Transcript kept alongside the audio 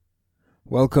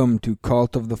Welcome to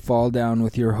Cult of the Fall Down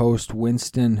with your host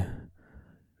Winston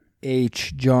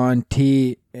H. John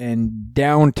T. and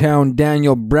Downtown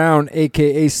Daniel Brown,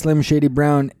 a.k.a. Slim Shady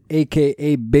Brown,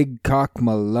 a.k.a. Big Cock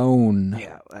Malone.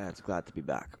 Yeah, that's glad to be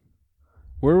back.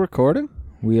 We're recording?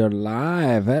 We are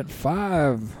live at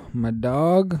 5, my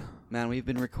dog. Man, we've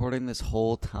been recording this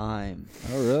whole time.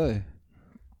 Oh, really?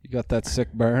 You got that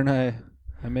sick burn I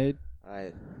made?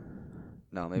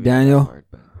 No, maybe Daniel? not that hard,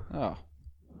 but Oh.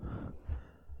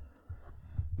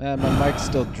 Man, my mic's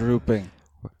still drooping.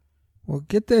 Well,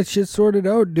 get that shit sorted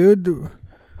out, dude.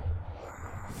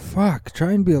 Fuck,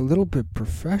 try and be a little bit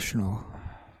professional.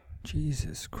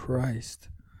 Jesus Christ.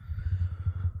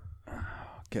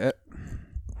 Okay.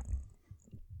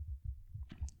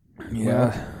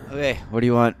 Yeah. okay. What do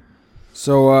you want?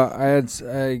 So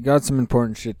I got some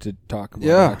important shit to talk about.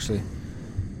 Yeah. Actually,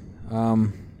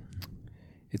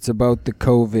 it's about the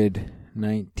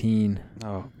COVID-19.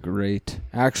 Oh, great.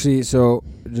 Actually, so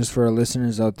just for our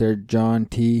listeners out there, John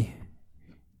T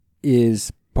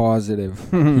is positive.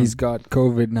 He's got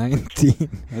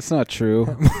COVID-19. That's not true.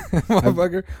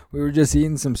 Motherfucker, we were just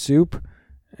eating some soup,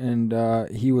 and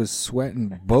he was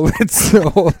sweating bullets the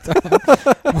whole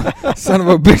time. Son of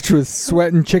a bitch was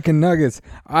sweating chicken nuggets.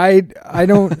 I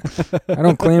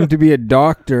don't claim to be a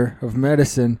doctor of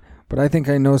medicine, but I think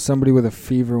I know somebody with a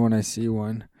fever when I see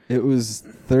one. It was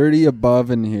 30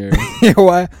 above in here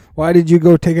Why did you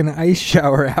go take an ice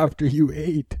shower after you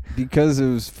ate? because it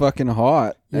was fucking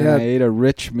hot. And Yeah. I ate a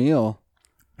rich meal.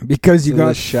 Because you So got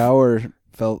the shower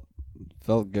felt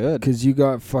good. Because you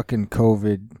got fucking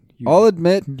COVID. I'll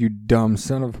admit You dumb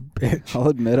son of a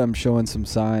bitch. I'm showing some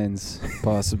signs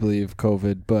possibly of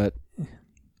COVID, but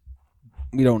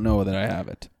we don't know that I have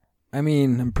it. I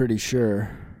mean, I'm pretty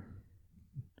sure.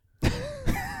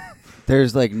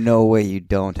 There's like no way you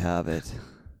don't have it.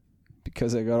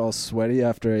 Because I got all sweaty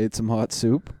after I ate some hot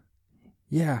soup.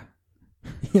 Yeah.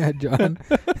 Yeah, John.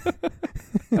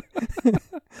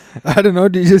 I don't know.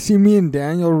 Did you see me and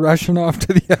Daniel rushing off to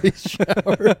the ice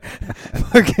shower?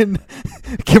 Fucking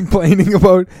complaining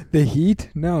about the heat?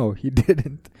 No, he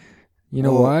didn't. You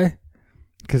know Well- why?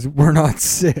 Because we're not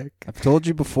sick. I've told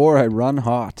you before, I run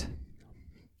hot.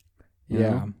 You Yeah.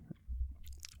 know?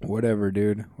 Whatever,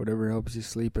 dude. Whatever helps you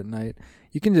sleep at night.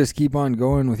 You can just keep on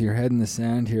going with your head in the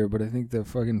sand here, but I think the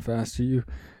fucking faster you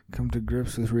come to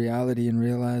grips with reality and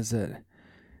realize that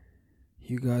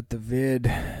you got the vid.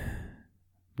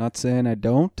 Not saying I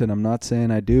don't, and I'm not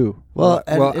saying I do. Well,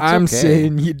 and it's I'm okay.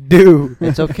 saying you do.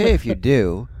 It's okay if you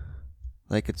do.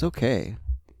 Like, it's okay.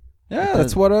 Yeah, Because-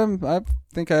 that's what I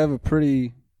think I have a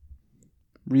pretty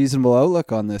reasonable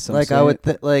outlook on this. I would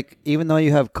even though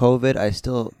you have COVID, I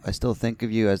still think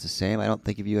of you as the same. I don't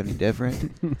think of you any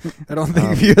different. I don't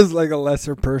think of you as like a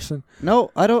lesser person.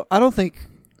 No, I don't think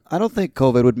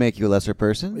COVID would make you a lesser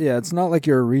person. Yeah, it's not like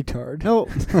you're a retard. No,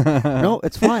 no,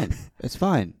 it's fine. It's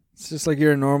fine. It's just like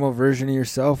you're a normal version of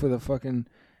yourself with a fucking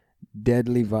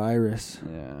deadly virus.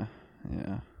 Yeah.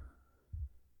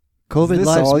 COVID Is this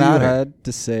lives all matter. you had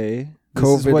to say?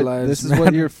 COVID lives This is matter.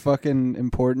 what your fucking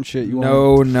important shit you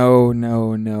No.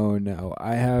 want.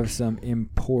 I have some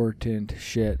important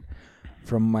shit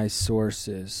from my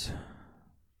sources.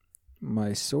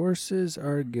 My sources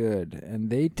are good, and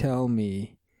they tell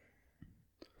me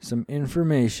some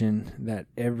information that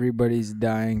everybody's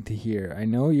dying to hear. I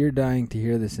know you're dying to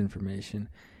hear this information,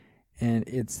 and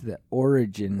it's the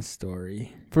origin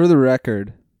story. For the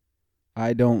record,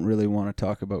 I don't really want to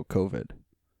talk about COVID,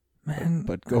 Man,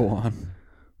 but go on.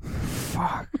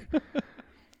 fuck.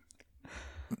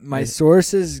 My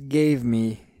sources gave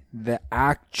me the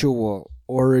actual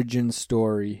origin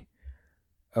story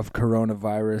of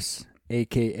coronavirus,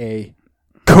 aka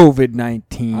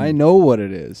COVID-19. I know what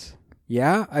it is.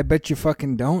 Yeah? I bet you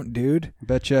fucking don't, dude.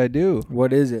 Bet you I do.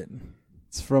 What is it?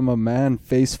 It's from a man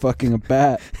face fucking a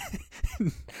bat.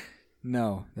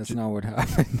 No, that's not what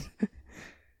happened.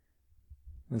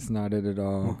 That's not it at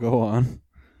all. Well, go on.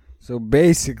 So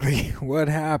basically, what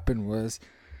happened was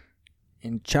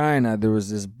in China, there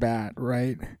was this bat,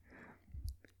 right?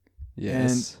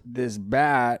 Yes. And this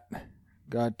bat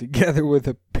got together with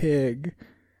a pig,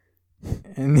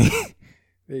 and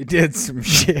they did some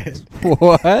shit.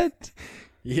 What?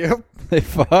 Yep. They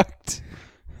fucked?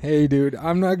 Hey, dude,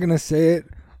 I'm not going to say it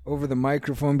over the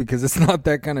microphone because it's not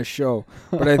that kind of show,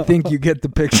 but I think you get the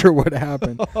picture what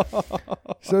happened.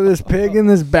 So this pig and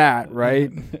this bat,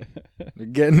 right? They're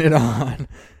getting it on.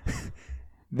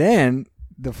 Then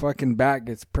the fucking bat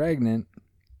gets pregnant,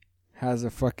 has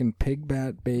a fucking pig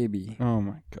bat baby. Oh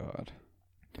my god.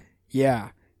 Yeah.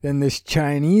 Then this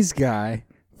Chinese guy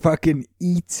fucking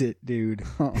eats it, dude.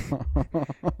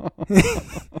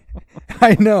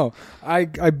 I know. I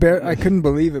couldn't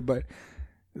believe it, but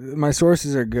my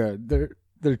sources are good.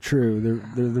 They're true.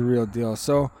 They're the real deal.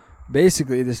 So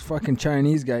basically, this fucking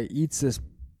Chinese guy eats this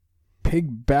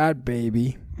pig bat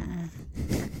baby.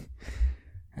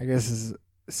 I guess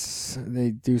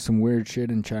they do some weird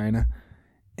shit in China,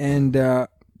 and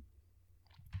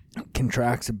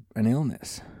contracts an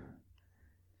illness.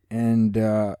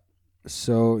 And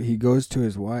so he goes to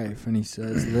his wife and he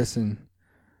says, "Listen,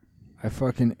 I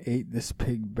fucking ate this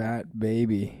pig bat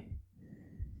baby,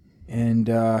 and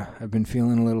I've been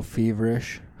feeling a little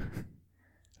feverish."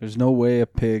 There's no way a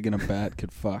pig and a bat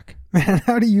could fuck. Man,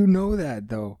 how do you know that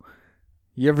though?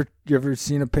 You ever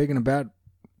seen a pig and a bat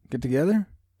get together?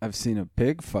 I've seen a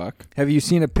pig fuck. Have you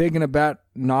seen a pig and a bat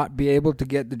not be able to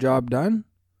get the job done?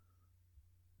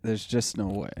 There's just no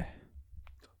way.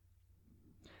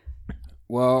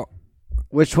 Well,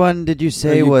 Which one did you are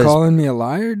say you was? calling me a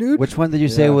liar, dude? Which one did you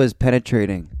say Yeah. was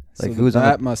penetrating? Like So who's the on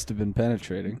bat must have been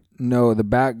penetrating. No, the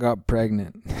bat got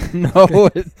pregnant. No,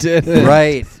 it didn't.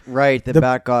 Right. The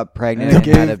bat got pregnant And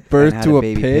and had gave a birth and had to a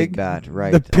baby pig? bat.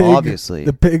 Right. The pig, Obviously.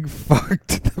 the pig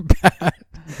fucked the bat.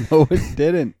 No, it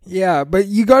didn't. Yeah, but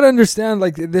you got to understand,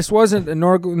 like, this wasn't a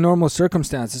normal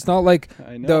circumstance. It's not like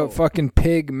I know. the fucking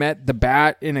pig met the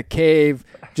bat in a cave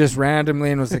just randomly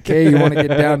and was like, "Hey, you want to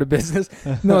get down to business?"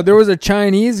 No, there was a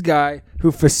Chinese guy who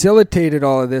facilitated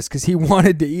all of this because he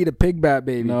wanted to eat a pig bat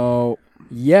baby. No.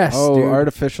 Yes, Oh, dude.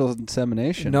 artificial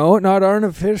insemination. No, not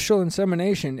artificial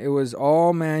insemination. It was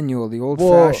all manual, the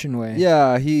old-fashioned way.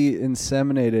 Yeah, he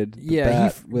inseminated. The Yeah,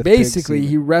 bat with basically pig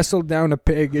he wrestled down a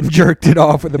pig and jerked it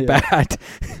off with a Yeah. bat.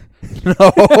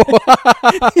 No.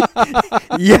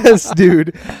 Yes,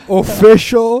 dude.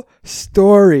 Official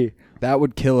story. semen. That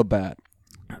would kill a bat.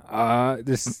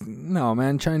 No,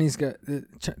 man.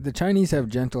 The Chinese have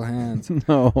gentle hands.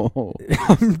 No.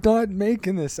 I'm not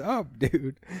making this up,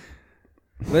 dude.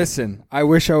 Listen, I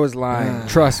wish I was lying.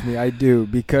 Trust me, I do,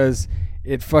 because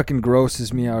it fucking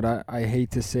grosses me out. I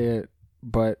hate to say it,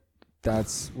 but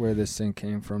that's where this thing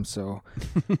came from. So,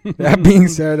 that being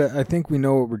said, I think we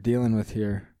know what we're dealing with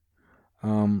here.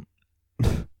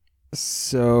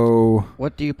 So,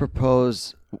 What do you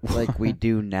propose? Like we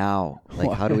do now?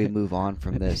 Like how do we move on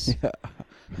from this? Yeah.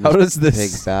 How does pig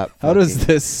this? bat How does fucking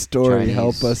this story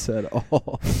help Chinese. us at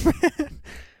all?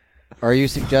 Are you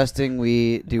suggesting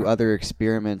we do other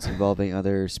experiments involving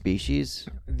other species?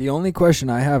 the only question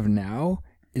I have now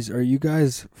is, are you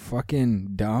guys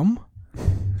fucking dumb?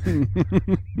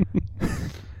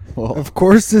 Well, Of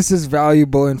course this is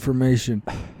valuable information.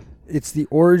 It's the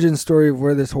origin story of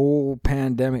where this whole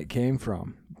pandemic came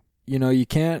from. You know, you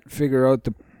can't figure out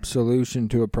the solution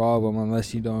to a problem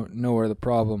unless you don't know where the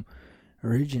problem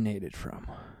originated from.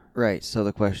 Right. So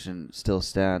the question still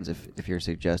stands if you're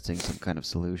suggesting some kind of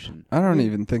solution. I don't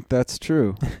even think that's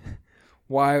true.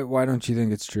 Why don't you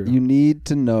think it's true? You need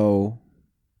to know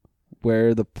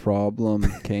where the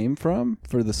problem came from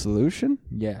for the solution?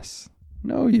 Yes.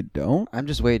 No, you don't. I'm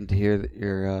just waiting to hear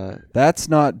your. That's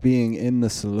not being in the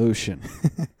solution.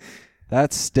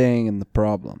 That's staying in the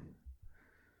problem.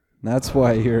 That's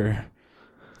why your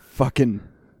fucking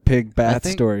pig bat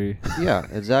think- story Yeah,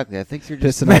 exactly. I think you're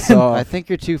just. pissing us off. I think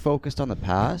you're too focused on the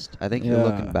past. I think you're Yeah.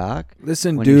 looking back.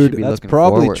 Listen, when you should dude, be That's looking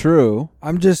probably forward. true.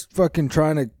 I'm just fucking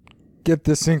trying to get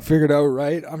this thing figured out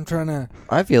right. I'm trying to...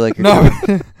 I feel like you're. No,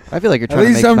 I feel like you're At trying to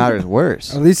least make I'm- matters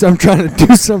worse. at least I'm trying to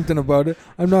do something about it.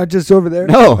 I'm not just over there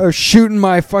No. shooting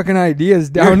my fucking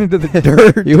ideas down into the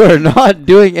dirt. You are not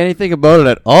doing anything about it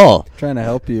at all. Trying to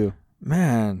help you.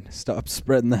 Man. Stop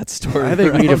spreading that story. I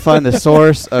think we need to find the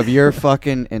source of your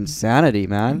fucking insanity,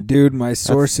 man. Dude, my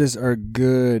sources are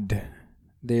good.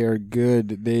 They are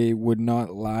good. They would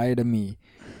not lie to me.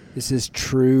 This is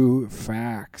true Who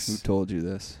facts. told you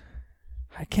this?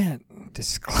 I can't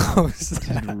disclose Did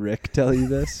that. Rick tell you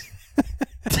this?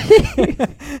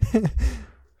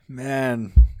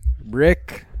 Man,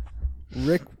 Rick.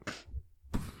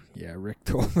 Yeah, Rick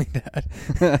told me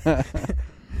that.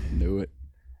 Knew it.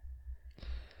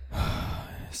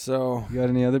 So, You got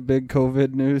any other big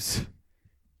COVID news?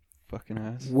 Fucking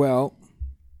ass. well,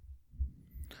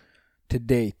 to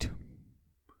date,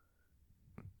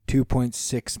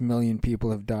 2.6 million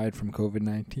people have died from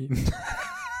COVID-19.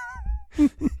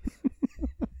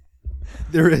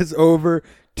 There is over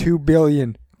 2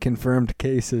 billion confirmed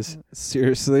cases.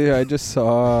 Seriously, I just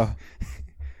saw.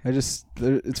 It's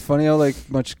funny how like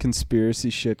much conspiracy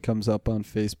shit comes up on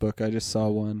Facebook. I just saw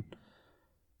one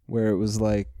where it was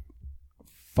like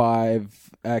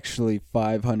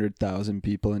 500,000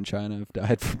 people in China have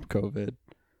died from COVID,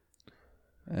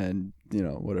 and you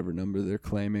know whatever number they're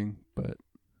claiming, but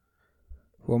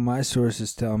Well, my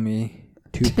sources tell me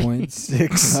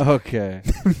 2.6 Okay.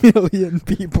 million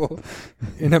people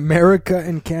in America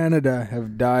and Canada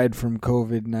have died from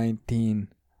COVID-19.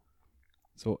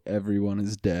 So everyone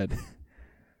is dead.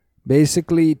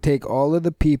 Basically, take all of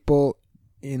the people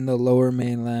in the lower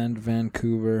mainland,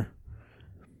 Vancouver.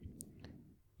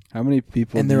 How many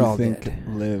people And do they're you all think dead.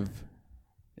 live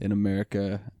in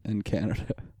America and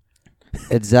Canada?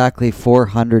 Exactly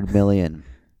 400 million.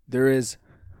 There is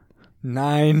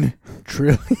 9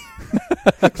 trillion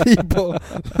people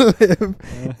live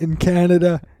in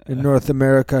Canada and North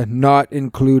America, not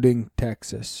including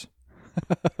Texas.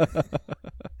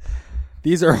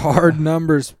 These are hard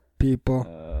numbers, people.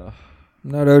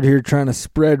 I'm not out here trying to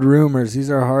spread rumors. These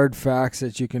are hard facts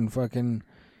that you can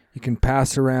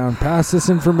pass around. Pass this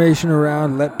information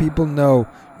around. Let people know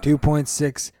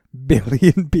 2.6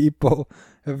 billion people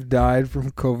have died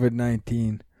from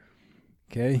COVID-19.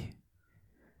 Okay?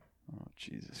 Oh,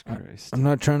 Jesus Christ. I'm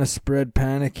not trying to spread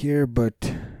panic here, but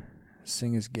this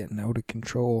thing is getting out of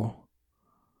control.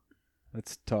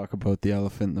 Let's talk about the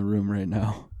elephant in the room right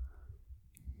now.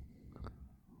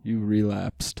 You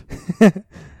relapsed.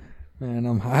 Man,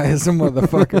 I'm high as a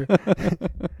motherfucker.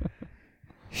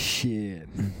 Shit.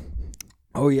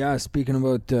 Oh, yeah, speaking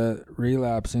about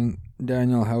relapsing,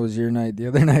 Daniel, how was your night the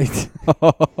other night?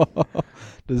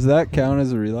 Does that count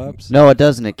as a relapse? No, it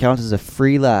doesn't. It counts as a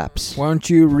free lapse. Why don't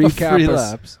you recap free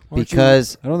us? lapse. Why don't you-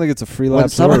 Because I don't think it's a free when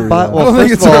lapse or a someone buys... relapse. I don't Well, think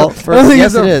first it's of a- all... I don't think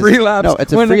yes, it's a it is. free lapse. No,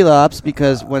 it's a When- free lapse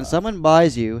because when someone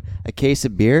buys you a case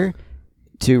of beer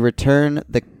to return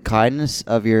the kindness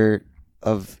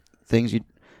of things you...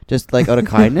 Just like out of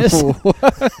kindness.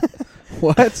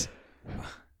 What?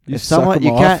 You If suck someone- him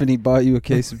you off can't- and he bought you a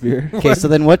case of beer? Okay, so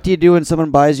then what do you do when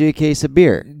someone buys you a case of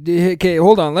beer? Okay,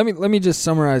 hold on. Let me just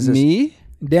summarize this. Me?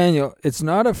 Daniel, it's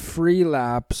not a free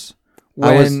lapse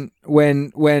I was-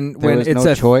 when There was it's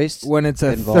no a choice. when it's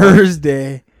a involved.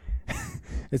 Thursday.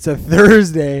 It's a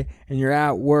Thursday and you're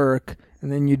at work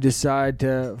and then you decide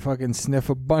to fucking sniff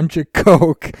a bunch of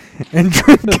Coke and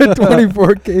drink a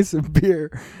 24 case of beer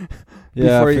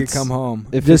before if you it's come home.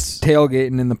 if Just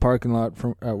tailgating in the parking lot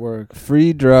from at work.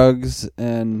 free drugs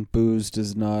and booze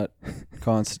does not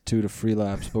constitute a free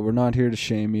lapse, but we're not here to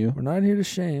shame you. We're not here to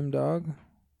shame, dog.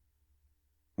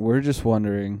 We're just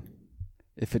wondering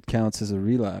if it counts as a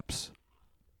relapse.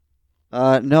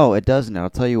 No, it doesn't. I'll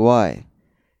tell you why.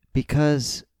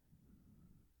 Because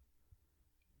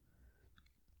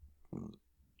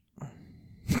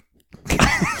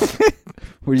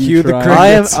Were Cue you the trying?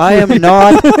 crickets. I am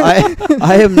not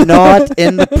I am not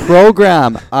in the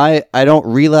program. I don't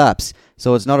relapse.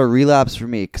 So it's not a relapse for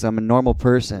me because I'm a normal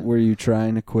person. Were you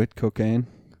trying to quit cocaine?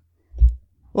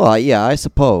 Well, yeah, I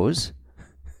suppose.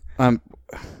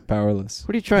 Powerless.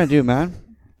 What are you trying to do, man?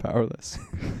 Powerless.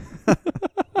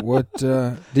 What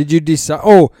did you decide?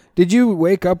 Oh, did you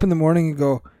wake up in the morning and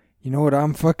go, you know what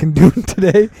I'm fucking doing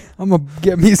today? I'm going to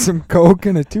get me some Coke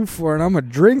and a 2-4 and I'm going to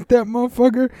drink that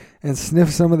motherfucker and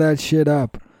sniff some of that shit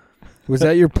up. Was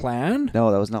that your plan?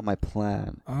 No, that was not my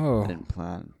plan. I Oh. didn't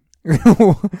plan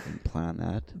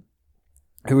that.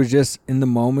 It was just in the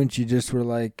moment you just were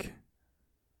like,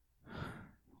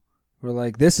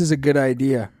 this is a good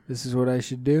idea. This is what I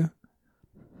should do.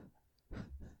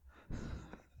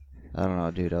 I don't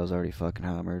know, dude. I was already fucking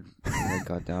hammered when I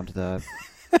got down to that.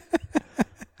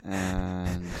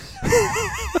 And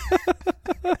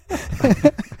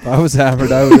If I was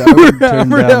hammered, I would turn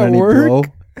hammered down at any work? blow.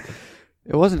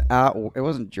 it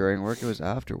wasn't during work. It was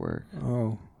after work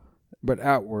Oh. But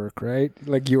at work, right?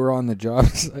 Like you were on the job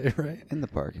site, right? in the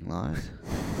parking lot.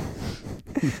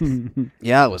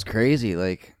 Yeah, it was crazy.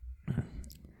 Like,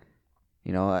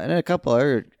 you know, and a couple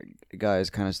other guys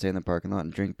kind of stay in the parking lot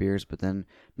and drink beers, but then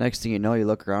next thing you know, you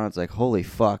look around, it's like, holy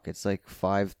fuck, it's like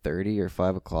 5:30 or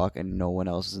 5 o'clock, and no one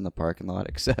else is in the parking lot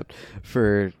except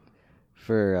for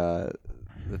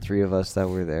the three of us that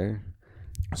were there.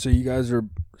 So you guys were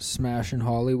smashing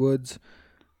Hollywoods,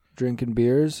 drinking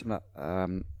beers.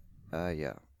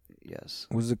 Yeah, yes,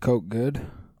 Was the Coke good?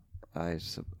 I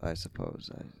suppose.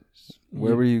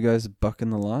 Where were you guys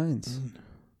bucking the lines?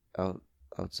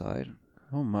 Outside.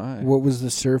 Oh my! What was the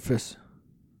surface?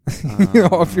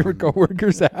 Off your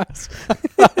coworker's ass.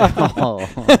 Oh.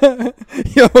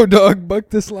 Yo, dog, buck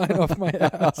this line off my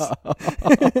ass.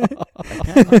 I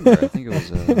can't remember. I think it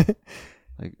was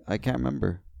I can't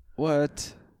remember.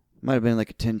 What? Might have been like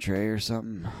a tin tray or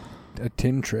something. A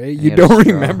tin tray? Yeah, You it don't was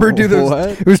straw. remember, dude? What?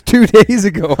 It was 2 days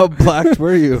ago. How blacked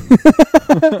were you?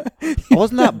 I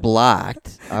wasn't that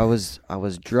blacked. I was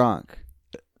drunk.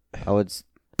 I was.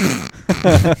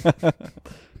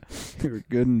 You were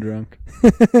good and drunk.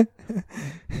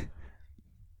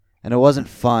 And it wasn't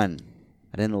fun.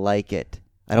 I didn't like it.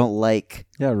 I don't like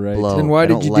Yeah, right. blow. Then why I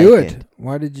did don't you like do it?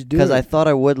 Why did you do it? Because I thought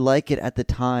I would like it at the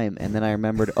time, and then I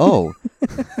remembered, oh,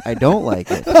 I don't like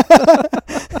it.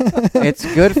 It's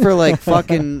good for like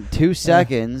fucking 2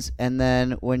 seconds, and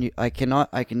then when I can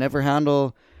never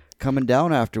handle coming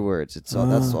down afterwards. That's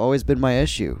always been my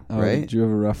issue, Oh, right? Did you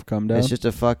have a rough come down? It's just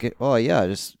a fucking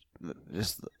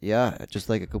just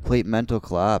like a complete mental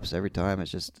collapse every time.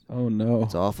 It's just oh no.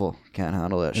 it's awful. Can't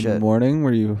handle that In shit. the morning,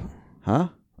 were you Huh?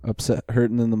 upset,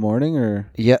 hurting in the morning, or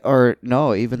Yeah, or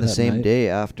no, even the That same night? day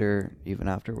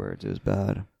afterwards, it was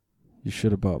bad. you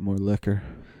should have bought more liquor?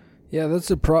 Yeah,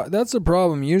 that's a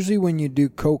problem. Usually when you do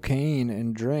cocaine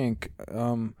and drink,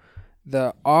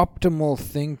 the optimal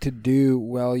thing to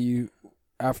do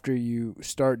after you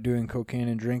start doing cocaine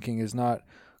and drinking is not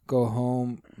go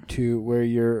home to where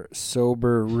your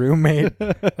sober roommate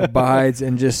abides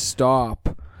and just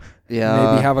stop.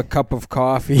 Yeah. Maybe have a cup of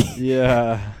coffee.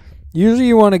 Yeah. Usually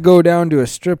you want to go down to a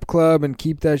strip club and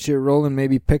keep that shit rolling.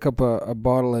 Maybe pick up a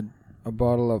bottle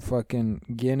of fucking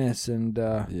Guinness and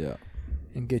Yeah.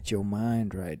 and get your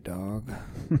mind right, dog.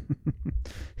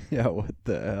 Yeah, what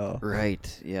the hell?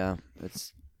 Right. Yeah.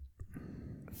 It's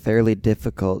fairly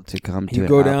difficult to come to You an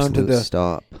go down to absolute the-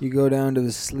 stop. You go down to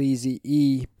the Sleazy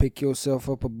E, pick yourself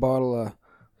up a bottle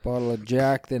of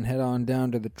Jack, then head on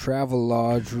down to the Travel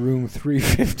Lodge, room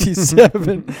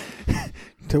 357,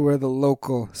 to where the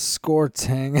local scorts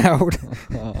hang out.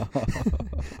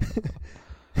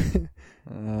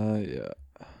 Yeah.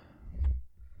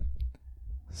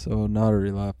 So not a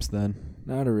relapse then.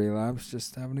 Not a relapse,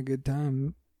 just having a good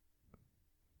time.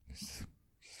 Just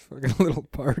fucking a little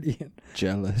partying.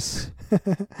 Jealous.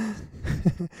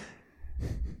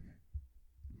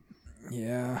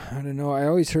 Yeah, I don't know. I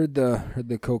always heard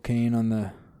the cocaine on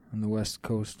the West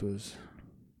Coast was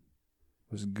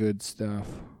good stuff.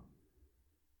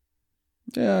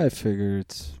 Yeah, I figure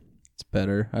it's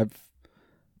better. I've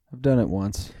done it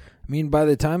once. I mean, by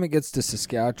the time it gets to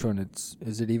Saskatchewan,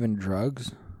 is it even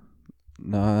drugs?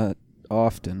 Not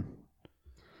often.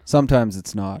 Sometimes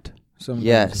it's not. Sometimes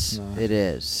Yes, it's not. it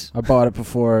is. I bought it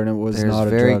before and it was There's not a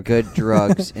very drug. good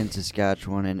drugs in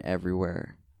Saskatchewan and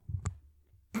everywhere.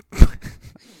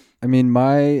 I mean,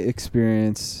 my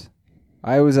experience,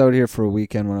 I was out here for a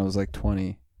weekend when I was like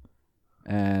 20,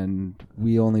 and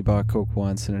we only bought Coke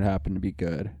once, and it happened to be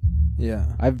good. Yeah.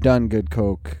 I've done good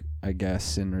Coke, I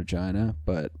guess, in Regina,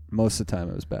 but most of the time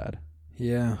it was bad.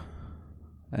 Yeah.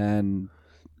 And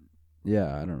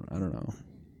yeah, I don't know.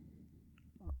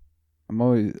 I'm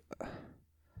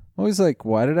always like,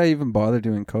 why did I even bother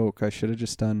doing Coke? I should have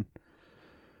just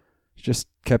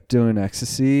kept doing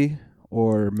ecstasy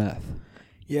or meth.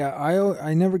 Yeah,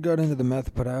 I never got into the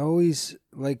meth, but I always,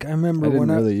 like, I remember I didn't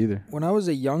when really either. when I was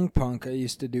a young punk, I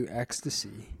used to do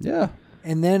ecstasy. Yeah.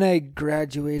 And then I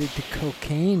graduated to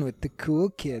cocaine with the cool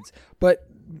kids. But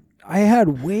I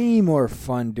had way more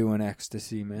fun doing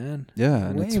ecstasy, man. Yeah,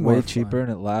 and Way it's more way fun. cheaper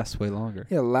and it lasts way longer.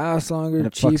 It lasts longer, And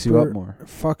it cheaper. fucks you up more.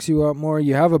 Fucks you up more.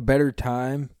 You have a better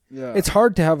time. Yeah. It's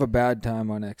hard to have a bad time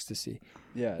on ecstasy.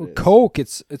 Yeah. With Coke,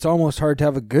 it's almost hard to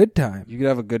have a good time. You could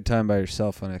have a good time by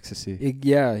yourself on ecstasy.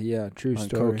 Yeah, true On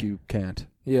story. Coke, you can't.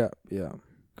 Yeah.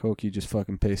 Coke, you just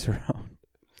fucking pace around.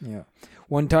 Yeah.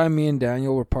 One time me and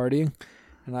Daniel were partying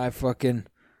and I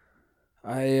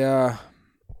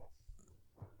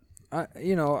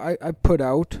put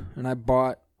out and I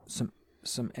bought some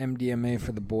MDMA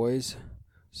for the boys.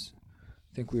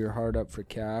 I think we were hard up for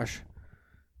cash.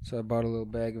 So I bought a little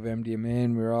bag of MDMA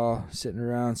and we were all sitting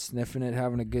around sniffing it,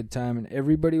 having a good time, and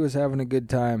everybody was having a good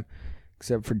time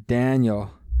except for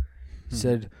Daniel. He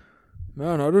said,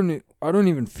 "Man, I don't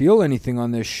even feel anything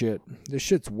on this shit. This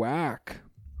shit's whack."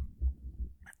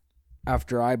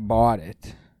 After I bought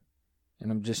it,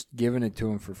 and I'm just giving it to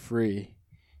him for free.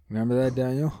 Remember that,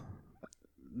 Daniel?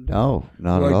 No,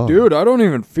 not at Like, all. dude, I don't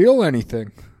even feel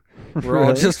anything. We're all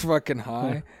Really? just fucking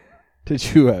high.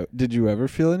 Did you ever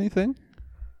feel anything?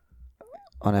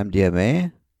 On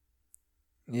MDMA?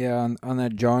 Yeah, on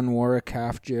that John Warwick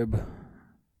half jib.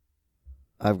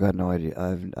 I've got no idea.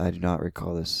 I do not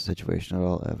recall this situation at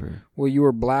all, ever. Well, you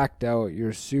were blacked out.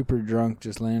 You're super drunk,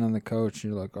 just laying on the couch.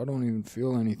 And you're like, I don't even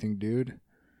feel anything, dude.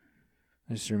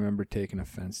 I just remember taking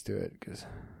offense to it because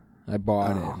I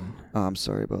bought it. And, Oh, I'm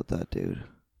sorry about that, dude.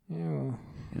 yeah, well,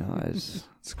 You know, it's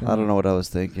I don't know what I was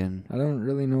thinking. I don't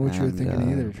really know what you were And,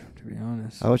 thinking either, to be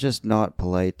honest. I was just not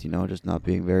polite, just not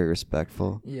being very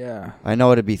respectful. Yeah. I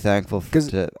know to be thankful 'Cause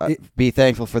be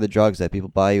thankful for the drugs that people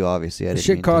buy you. Obviously, I The didn't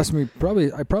shit mean cost to. me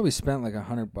I probably spent like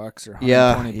 $100 or $120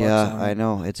 Yeah, on I it.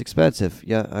 know it's expensive.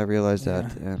 Yeah, I realized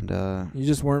that, and You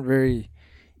just weren't very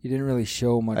you didn't really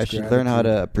show much. I should learn how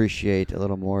gratitude. to appreciate a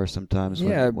little more sometimes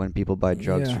Yeah. when people buy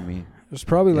drugs Yeah. from me. It was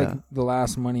probably like Yeah. the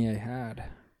last money I had.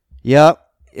 Yeah,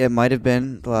 it might have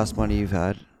been the last money you've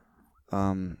had.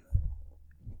 And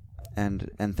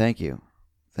thank you.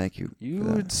 Thank you. You for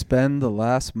that. would spend the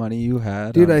last money you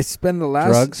had Dude, on I spend the last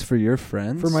drugs for your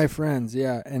friends? for my friends,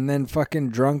 yeah. And then fucking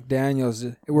drunk Daniels.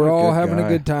 We're What a all good having a guy.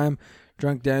 good time.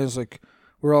 Drunk Daniels like,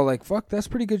 we're all like, fuck, that's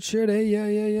pretty good shit, eh? Yeah.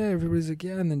 Everybody's like,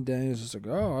 yeah. And then Daniels is like,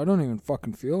 oh, I don't even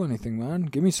fucking feel anything, man.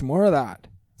 Give me some more of that.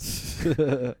 Just give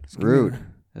me- Rude.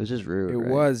 It was just rude. It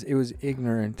right? was. It was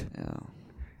ignorant. Yeah.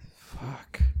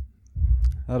 Fuck.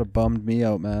 That would have bummed me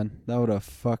out, man. That would have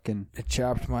fucking It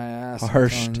chapped my ass. I'm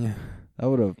Harshed. telling you.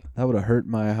 that would have hurt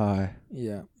my high.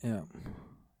 Yeah.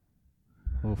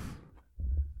 Oof.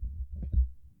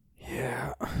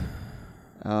 Yeah.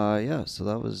 Yeah. So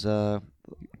that was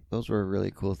those were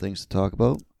really cool things to talk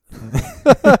about.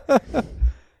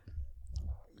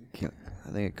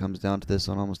 I think it comes down to this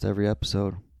on almost every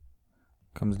episode.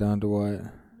 Comes down to what?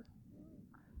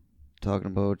 Talking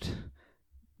about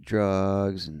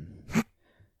drugs and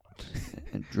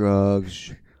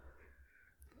drugs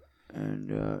and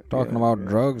Talking yeah, about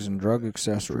drugs and drug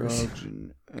accessories. drugs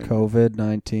and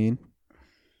COVID-19.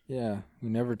 Yeah. We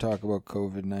never talk about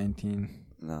COVID-19.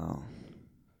 no,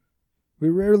 We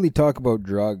rarely talk about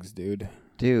drugs, dude.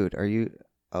 dude, are you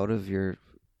out of your?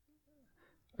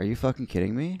 Are you fucking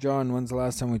kidding me? John, when's the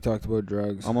last time we talked about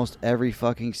drugs? Almost every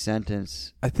fucking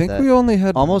sentence, I think That- we only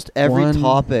had almost every one-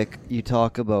 topic you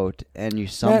talk about, and you Man,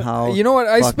 somehow you know what?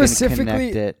 I fucking specifically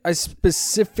connect it. I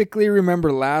specifically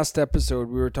remember last episode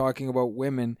we were talking about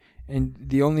women, and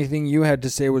the only thing you had to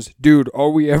say was, "Dude,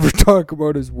 all we ever talk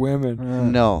about is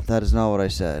women." No, that is not what I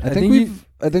said. I I think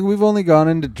think we've only gone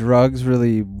into drugs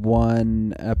really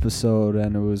one episode,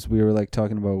 and we were like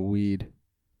talking about weed.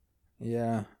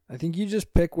 Yeah, I think you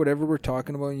just pick whatever we're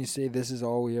talking about and you say this is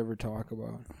all we ever talk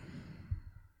about.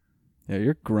 Yeah,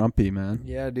 you're grumpy, man.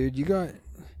 Yeah, dude, you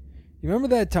remember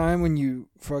that time when you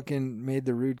fucking made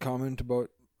the rude comment about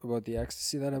the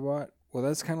ecstasy that I bought? Well,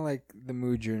 that's kind of like the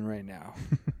mood you're in right now.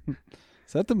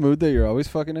 Is that the mood that you're always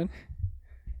fucking in?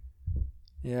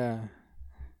 Yeah.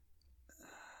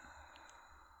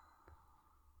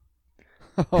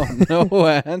 Oh, no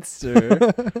answer.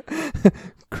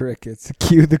 Crickets.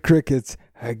 Cue the crickets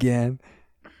again.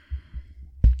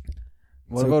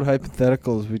 What So- about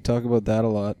hypotheticals? We talk about that a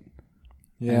lot.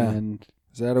 Yeah. And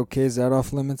Is that okay? Is that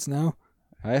off limits now?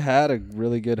 I had a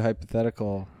really good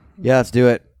hypothetical. Yeah, let's do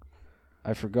it.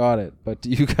 I forgot it, but do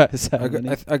you guys have I got,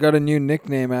 any? I got a new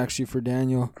nickname actually for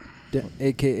Daniel,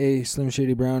 a.k.a. Slim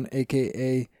Shady Brown,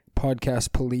 a.k.a.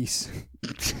 Podcast Police.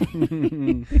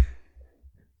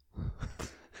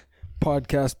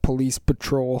 Podcast Police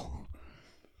Patrol.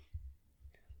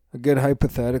 A good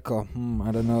hypothetical.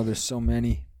 I don't know. There's so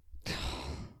many.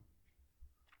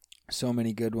 So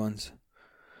many good ones.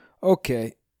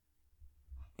 Okay.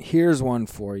 Here's one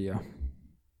for you.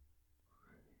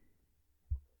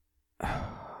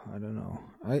 I don't know.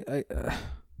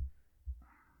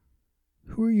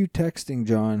 Who are you texting,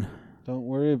 John? Don't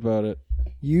worry about it.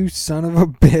 You son of a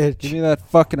bitch. Give me that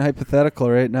fucking hypothetical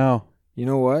right now. You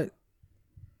know what?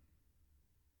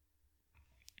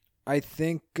 I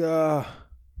think that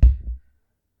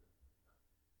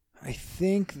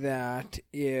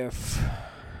if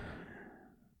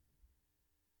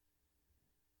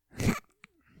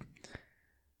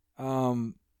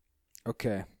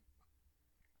okay.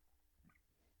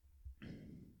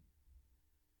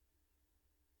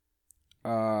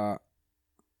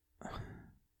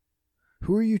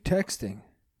 Who are you texting?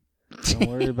 Don't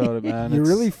worry about it, man. You're It's-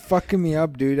 really fucking me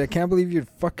up, dude. I can't believe you'd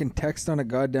fucking text on a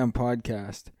goddamn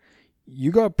podcast.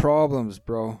 You got problems,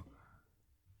 bro.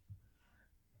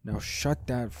 Now shut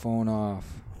that phone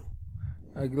off.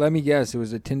 Let me guess, it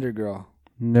was a Tinder girl.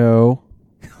 No.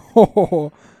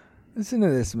 Oh, listen to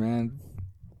this, man.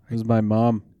 It was my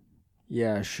mom.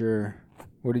 Yeah, sure.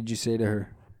 What did you say to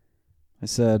her? I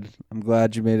said, I'm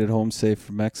glad you made it home safe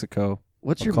from Mexico.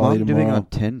 What's I'll your call you mom doing tomorrow. on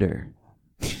Tinder?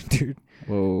 Dude,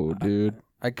 Whoa, dude.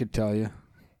 I could tell you.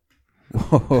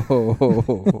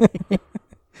 Whoa.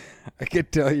 I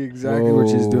could tell you exactly what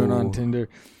she's doing on Whoa. Tinder.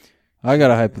 I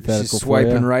got a hypothetical She's for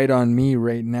swiping you. right on me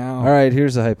right now. All right,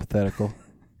 here's a hypothetical.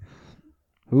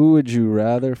 Who would you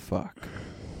rather fuck?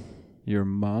 Your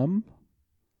mom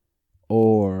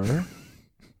or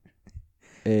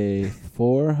a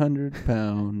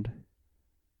 400-pound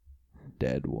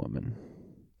dead woman?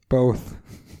 Both.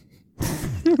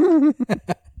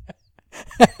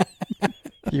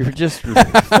 You were just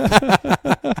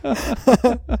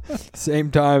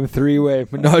Same time, three-way,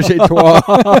 menage a trois.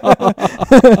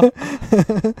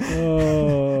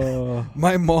 Oh.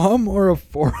 My mom or a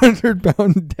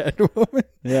 400-pound dead woman?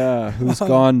 Yeah, who's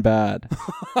gone bad?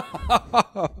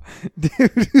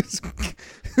 Dude,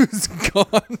 who's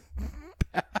gone?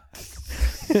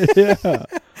 Yeah.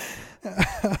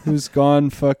 Who's gone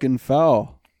fucking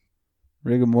foul?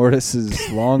 Rigor mortis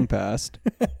is long past.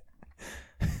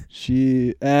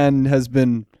 She and has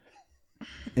been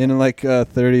in like a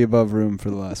 30 above room for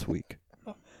the last week.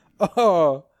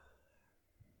 Oh.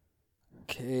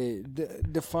 Okay,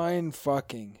 define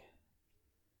fucking.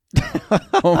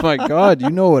 Oh my god, you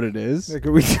know what it is. Like,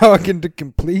 are we talking to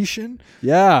completion?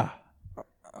 Yeah.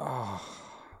 Oh.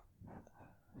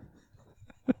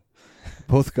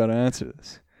 Both got to answer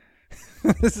this.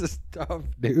 This is tough,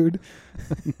 dude.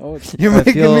 No, it's You're I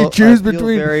making feel- me choose I feel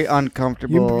between. very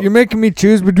uncomfortable. You're making me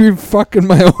choose between fucking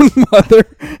my own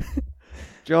mother.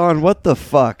 John, what the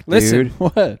fuck, Listen. dude?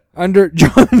 what? Under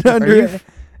John. Under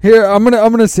here, I'm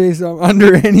gonna say something.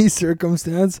 Under any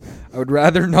circumstance, I would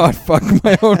rather not fuck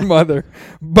my own mother.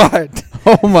 But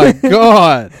Oh my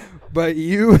god.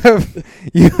 you have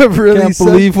really Can't set,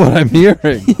 believe what I'm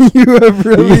hearing. you have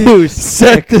really You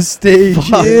set the stage.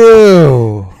 fuck.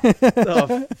 Ew.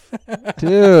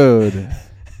 Dude.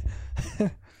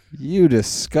 You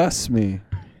disgust me.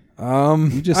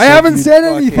 You just I said haven't you'd said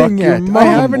fuck anything your yet. mom. I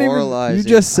haven't even. You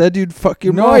just said you'd fuck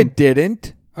your No, mom. I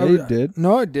didn't. Yeah, you did.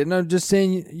 No, I didn't. I'm just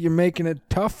saying you're making it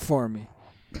tough for me.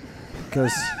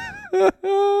 Because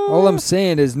all I'm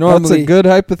saying is That's normally a good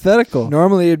hypothetical.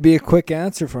 normally it'd be a quick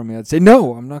answer for me. I'd say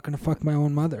no. I'm not going to fuck my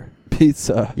own mother.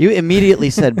 Pizza. You immediately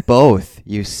said both,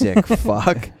 you sick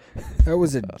fuck. That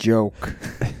was a joke.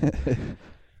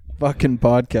 Fucking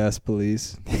podcast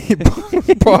police.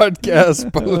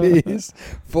 Podcast police,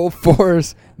 full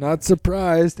force. Not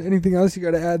surprised. Anything else you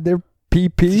got to add there?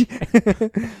 PP,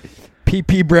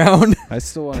 PP Brown. I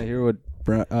still want to hear what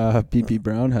PP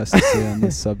Brown has to say on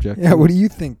this subject. Yeah, what do you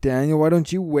think, Daniel? Why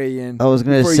don't you weigh in? I was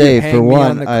going to Before you say, hang for me on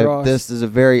one, the cross. this is a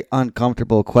very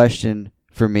uncomfortable question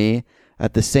for me.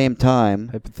 At the same time,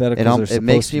 Hypotheticals it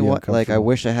makes me want, like, I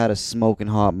wish I had a smoking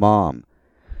hot mom.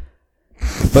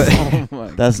 But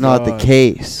that's not the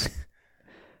case.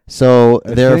 So,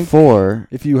 I therefore,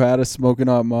 if you had a smoking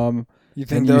hot mom, You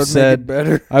think And that you would said- make it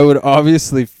better? I would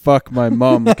obviously fuck my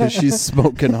mom because she's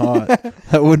smoking hot.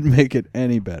 That wouldn't make it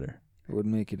any better. It would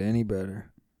make it any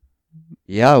better.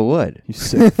 yeah, I would. You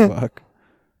sick fuck.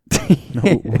 No,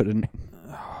 it wouldn't.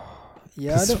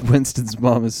 Yeah, I 'Cause don't, Winston's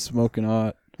mom is smoking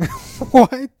hot.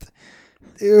 what?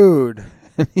 Dude.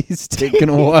 He's taking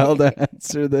a while to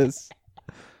answer this.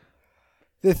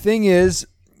 The thing is,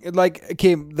 like,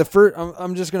 okay, the first,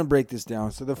 I'm just going to break this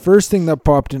down. So the first thing that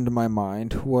popped into my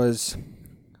mind was,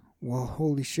 well,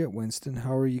 holy shit, Winston,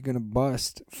 how are you going to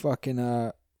bust fucking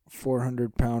a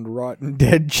 400-pound rotten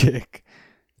dead chick?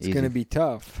 It's Easy. going to be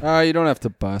tough. You don't have to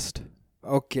bust.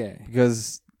 Okay.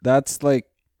 Because that's like,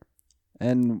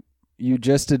 and you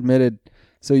just admitted,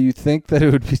 so you think that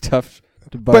it would be tough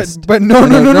to bust. But no.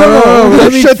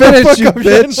 Let me Shut the finish, fuck you up,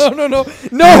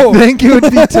 bitch. No. You think it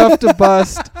would be tough to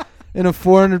bust in a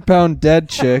 400-pound dead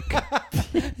chick,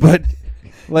 but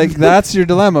like that's your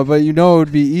dilemma. But you know it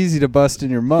would be easy to bust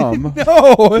in your mom.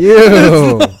 No.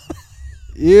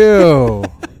 Ew.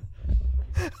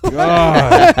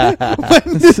 God,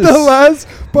 When This did the is last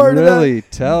part really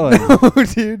telling. of that? No,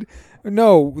 dude.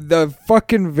 No, the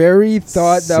fucking very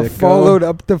thought that Sicko. followed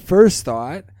up the first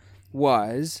thought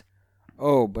was,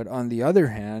 oh, but on the other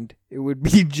hand, it would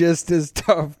be just as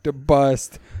tough to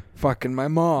bust fucking my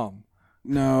mom.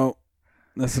 No,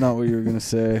 that's not what you were gonna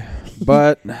say.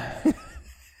 But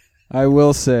I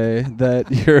will say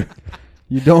that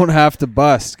you don't have to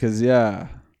bust because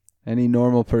any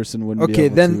normal person wouldn't Okay, be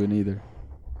able then- to in either.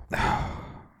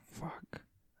 Fuck.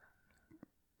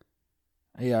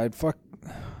 Yeah, I'd fuck.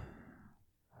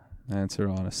 Answer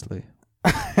honestly.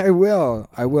 I will.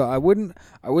 I wouldn't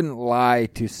lie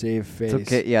to save face.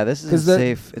 It's okay. Yeah, this is 'Cause a the-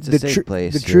 safe. It's the a safe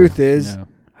place. The here. truth is, No.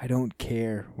 I don't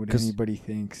care what 'Cause, anybody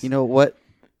thinks. You know what?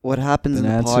 What happens Then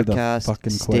in the answer the podcast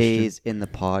fucking stays in the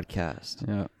podcast.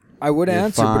 Yeah. I would You're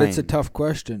answer, but it's a fine. tough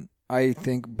question. I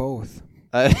think both.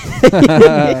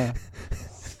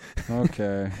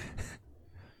 Okay.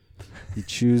 He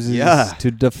chooses Yeah.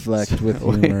 to deflect with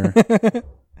humor.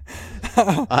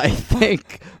 I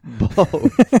think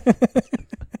both.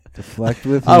 Deflect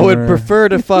with I humor. would prefer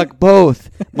to fuck both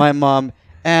my mom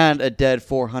and a dead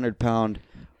 400-pound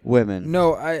woman.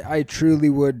 No, I truly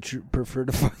would prefer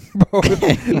to fuck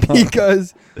both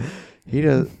because He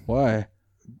does. Why?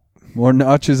 More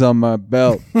notches on my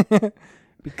belt.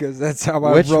 because that's how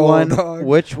I Which roll, one? dog.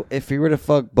 If you were to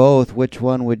fuck both, which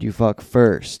one would you fuck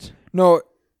first? No,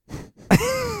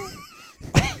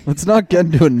 Let's not get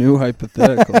into a new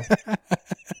hypothetical.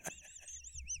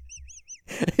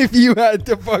 if you had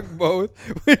to fuck both,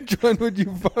 which one would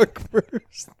you fuck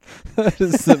first? That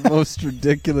is the most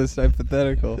ridiculous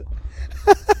hypothetical.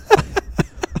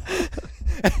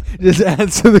 Just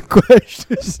answer the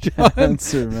questions, John.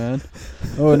 Answer, man.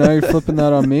 Oh, now you're flipping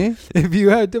that on me? If you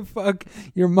had to fuck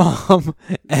your mom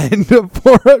and a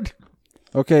Ford,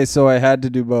 Okay, so I had to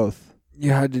do both you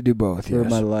had to do both. for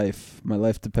Yes. my life. My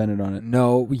life depended on it.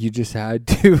 No, you just had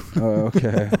to. Oh,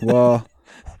 okay. Well,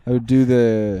 I would do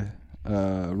the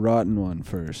rotten one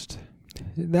first.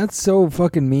 That's so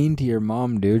fucking mean to your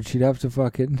mom, dude. She'd have to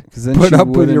fucking Because then put she up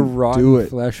with your wouldn't do rotten it.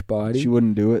 flesh body. She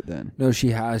wouldn't do it then. No, she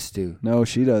has to. No,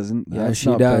 she doesn't. Yeah, That's she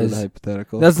not part of does. the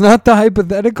hypothetical. That's not the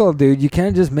hypothetical, dude. You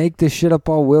can't just make this shit up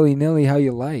all willy-nilly how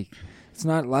you like. It's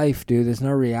not life, dude. It's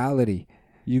not reality.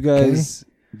 You guys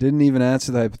didn't even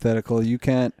answer the hypothetical. You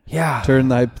can't Yeah. turn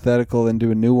the hypothetical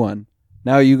into a new one.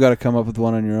 Now you got to come up with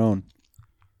one on your own.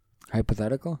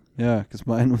 Hypothetical? Yeah, because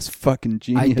mine was fucking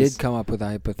genius. I did come up with a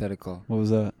hypothetical. What was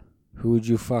that? Who would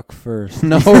you fuck first?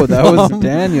 No, Your that was mom?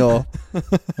 Daniel.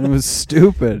 And it was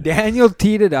stupid. Daniel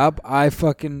teed it up. I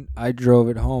drove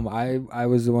it home. I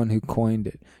was the one who coined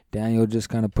it. Daniel just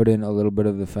kind of put in a little bit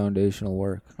of the foundational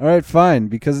work. All right, fine.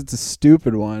 Because it's a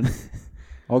stupid one,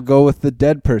 I'll go with the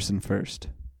dead person first.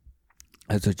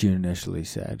 That's what you initially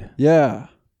said. Yeah.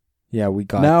 Yeah, we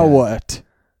got Now that. what?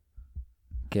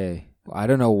 Okay. I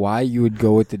don't know why you would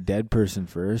go with the dead person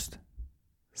first.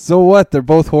 So what? They're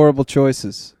both horrible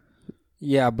choices.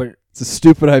 Yeah, but It's a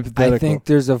stupid hypothetical. I think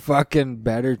there's a fucking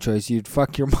better choice. You'd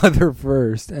fuck your mother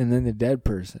first and then the dead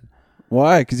person.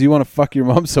 Why? Because you want to fuck your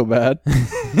mom so bad.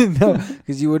 No,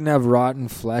 because you wouldn't have rotten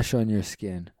flesh on your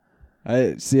skin.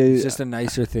 I see. It's just a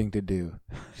nicer thing to do.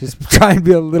 Just try and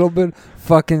be a little bit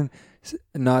fucking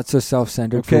not so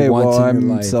self-centered Okay, for once well, in I'm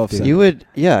your life. self-centered. dude. You would,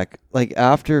 yeah, like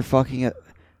after fucking a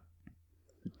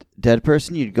dead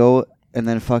person, you'd go and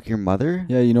then fuck your mother?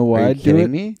 Yeah, you know why Are you I'd do kidding it?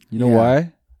 me? You know Yeah.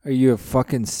 why? Are you a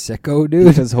fucking sicko, dude?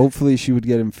 Because hopefully she would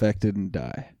get infected and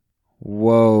die.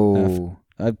 Whoa.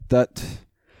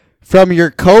 From your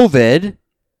COVID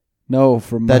No,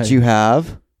 from that my, you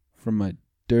have, from my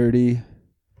dirty,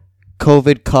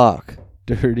 COVID cock.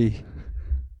 dirty,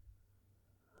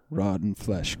 rotten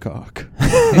flesh cock.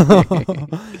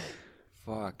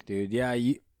 Fuck, dude. Yeah,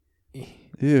 you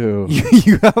Ew.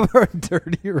 you have a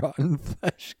dirty, rotten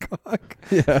flesh cock.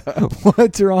 Yeah.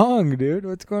 What's wrong, dude?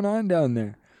 What's going on down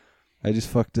there? I just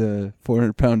fucked a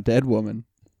 400-pound dead woman.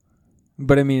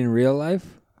 But I mean, in real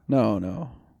life?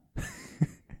 No.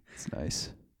 It's nice.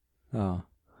 Oh.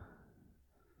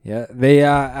 Yeah, they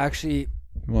actually...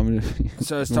 You want me to?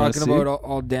 So I was You wanna talking see? about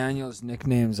all Daniel's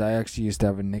nicknames. I actually used to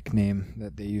have a nickname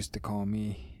that they used to call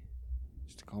me.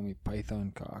 Used to call me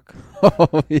Python Cock.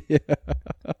 Oh yeah.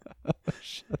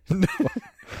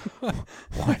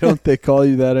 Why don't they call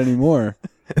you that anymore?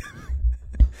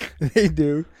 They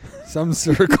do. Some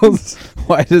circles.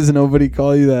 Why does nobody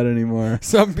call you that anymore?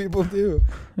 Some people do.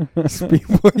 Some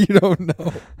people you don't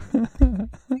know.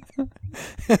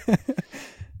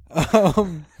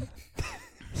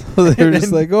 So they're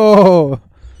just like, oh,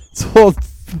 it's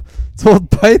old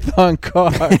Python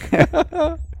cock.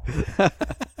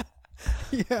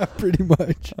 Yeah, pretty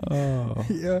much. Oh.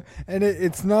 Yeah, and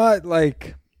it's not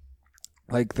like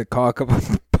the cock of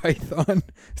a python.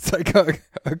 It's like a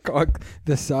cock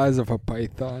the size of a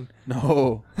python.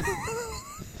 No.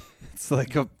 It's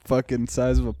like a fucking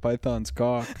size of a python's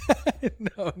cock.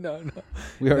 No.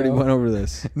 We already No. went over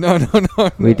this. No.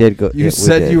 We did go. You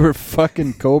said you were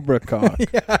fucking Cobra cock.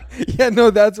 Yeah,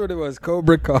 no, that's what it was.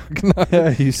 Cobra cock. Not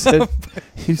Yeah, you said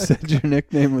your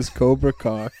nickname was Cobra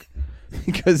cock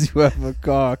because you have a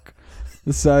cock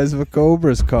the size of a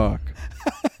cobra's cock.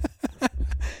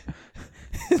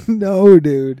 No,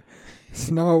 dude. It's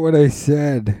not what I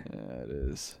said. Yeah, it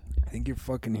is. I think you're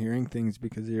fucking hearing things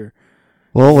because you're...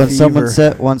 Well, when Fever.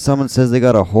 someone says they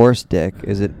got a horse dick,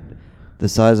 is it the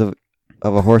size of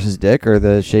a horse's dick or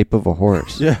the shape of a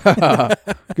horse? Yeah.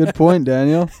 Good point,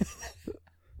 Daniel.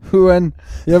 You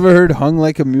ever heard hung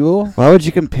like a mule? Why would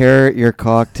you compare your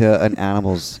cock to an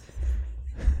animal's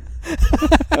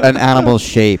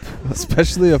shape?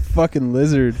 Especially a fucking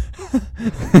lizard.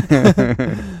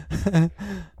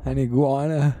 An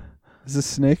iguana. Is a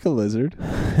snake a lizard?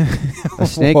 A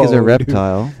snake is a Whoa,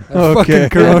 reptile. That Okay. fucking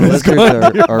Corona's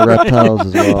Lizards gone. are reptiles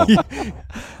as well.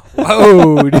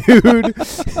 Whoa, dude.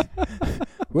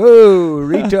 Whoa,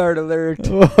 retard alert.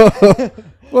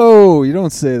 Whoa, you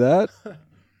don't say that.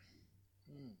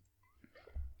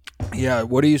 Yeah,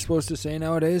 what are you supposed to say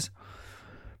nowadays?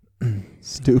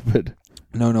 Stupid.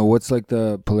 No. What's like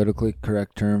the politically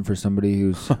correct term for somebody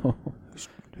who's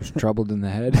troubled in the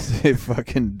head? Say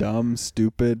fucking dumb,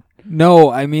 stupid.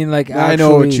 No, I mean like actually. I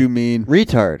know what you mean.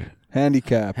 Retard.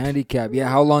 Handicapped. Handicap. Yeah,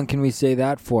 how long can we say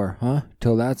that for, huh?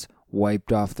 Till that's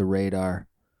wiped off the radar.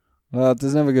 Well, it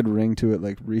doesn't have a good ring to it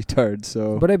like retard,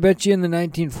 so. But I bet you in the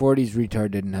 1940s,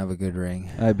 retard didn't have a good ring.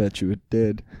 I bet you it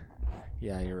did.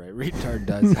 Yeah, you're right. Retard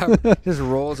does. That just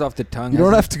rolls off the tongue. You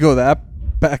don't have to go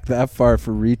back that far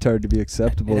for retard to be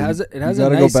acceptable. It has you a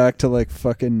gotta nice. go back to like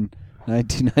fucking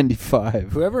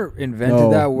 1995. Whoever invented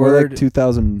No, that more word like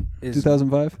 2000, is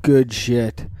 2005? good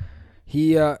shit.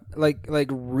 He like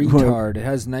retard. It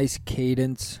has nice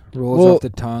cadence. Rolls Well- off the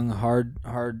tongue.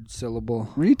 Hard syllable.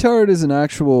 Retard is an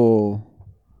actual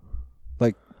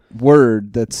like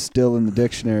word that's still in the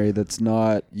dictionary that's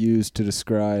not used to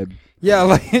describe. Yeah,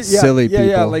 like Silly Yeah,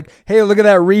 people. like hey, look at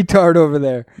that retard over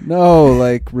there. No,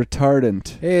 like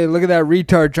retardant. Hey, look at that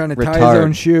retard trying to tie his Retard.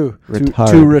 own shoe.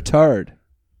 Retard. To retard.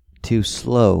 Too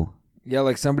slow. Yeah,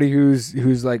 like somebody who's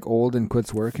like old and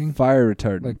quits working. Fire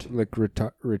retardant. Like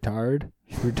retard.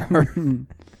 Retard.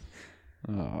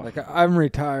 Oh, Like I'm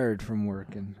retired from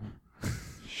working.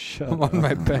 shut I'm up. on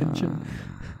my pension.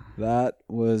 That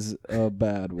was a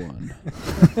bad one.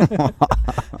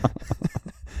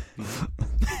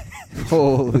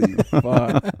 Holy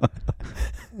fuck.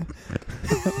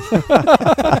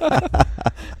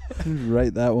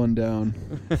 Write that one down.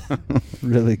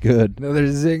 Really good. Another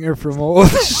zinger from old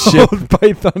Shit. old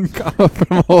Python Cock.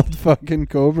 From old fucking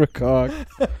Cobra Cock.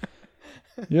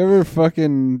 You ever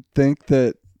fucking think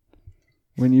that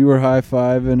when you were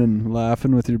high-fiving and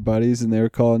laughing with your buddies and they were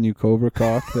calling you Cobra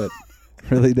Cock that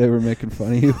really they were making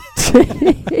fun of you?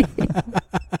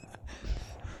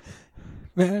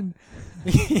 Man,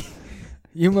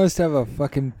 you must have a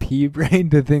fucking pea brain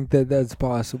to think that that's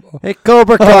possible. Hey,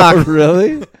 Cobra Oh, Cock.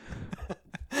 really?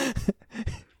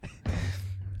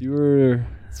 You were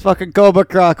It's fucking Cobra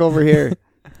Cock over here.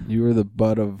 the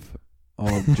butt of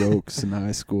all jokes in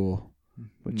high school,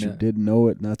 but you No. didn't know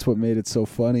it, and that's what made it so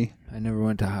funny. I never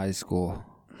went to high school.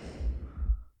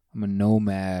 I'm a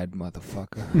nomad,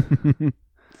 motherfucker.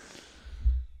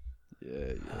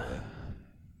 Yeah.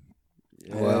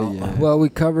 Well, we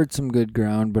covered some good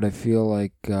ground, but I feel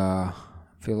like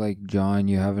John,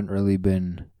 you haven't really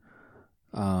been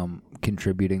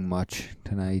contributing much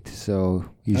tonight. So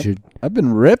I've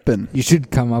been ripping. you should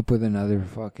come up with another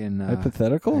fucking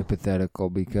Hypothetical?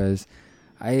 because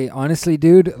I honestly,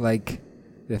 dude, like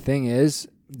the thing is,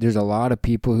 there's a lot of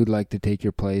people who'd like to take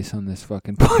your place on this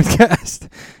fucking podcast,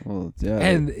 Well, yeah.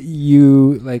 and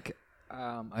you like,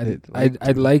 They'd like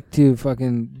I'd like to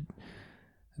fucking.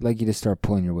 I'd like you to start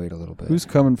pulling your weight a little bit. Who's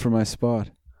coming for my spot?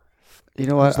 You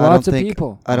know what? There's I lots don't of think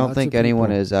people. I don't Lots think of anyone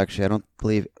people. is actually. I don't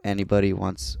believe anybody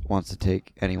wants to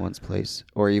take anyone's place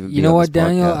or even. You be know on what, this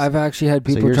Daniel? podcast. I've actually had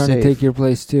So people you're trying to safe. take your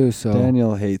place too. So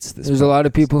Daniel hates this. there's a lot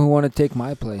of podcast. people who want to take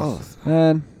my place. Oh,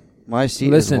 Man, my seat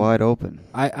Listen. is wide open.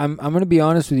 I'm gonna be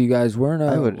honest with you guys. We're in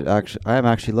a. I am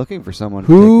actually looking for someone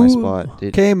Who to take my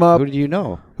spot. came up? Who did you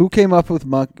know? Who came up with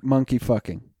monkey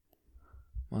fucking?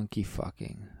 Monkey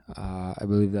fucking. I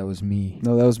believe that was me.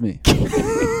 No, that was me.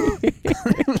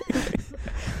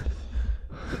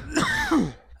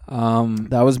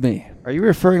 That was me. Are you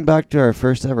referring back to our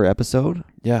first ever episode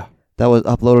Yeah, that was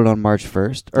uploaded on March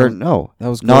 1st? Or no, that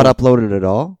was not good. uploaded at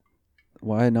all?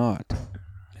 Why not?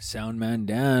 Soundman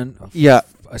Dan. Yeah,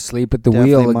 Asleep at the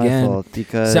definitely wheel my again. fault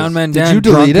because Soundman Did Dan. you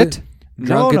delete drunk it?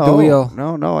 Drunk no, at the wheel.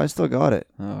 No, I still got it.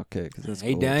 Oh, okay, because that's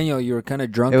Hey cool. Daniel, you were kind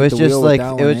of drunk It at was the just wheel like with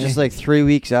that it one, was just eh? like 3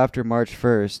 weeks after March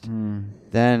 1st. Hmm.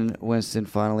 Then Winston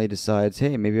finally decides,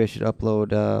 hey, maybe I should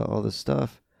upload all this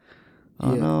stuff.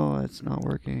 Oh Yeah. no, it's not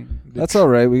working. That's all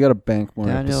right. We got to bank more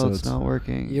Daniel, episodes. it's not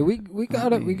working. Yeah, we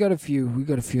got Honey. we got a few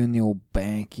in the old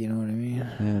bank. You know what I mean?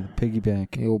 Yeah, the piggy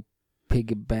bank. The old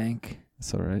piggy bank.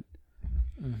 That's all right.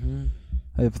 Mm-hmm.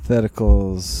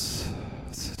 Hypotheticals.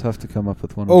 It's tough to come up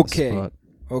with one. Okay. On the spot.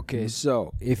 Okay,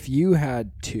 so if you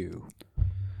had to,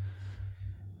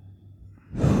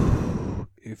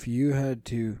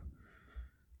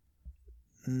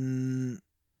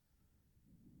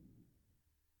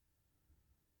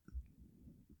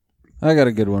 I got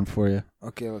a good one for you.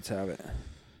 okay, let's have it.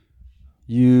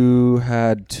 You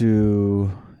had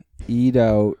to eat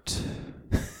out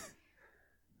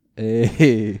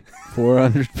a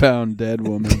 400-pound dead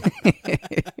woman,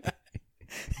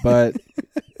 but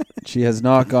she has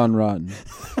not gone rotten.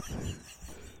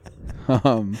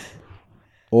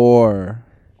 Or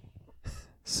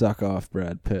suck off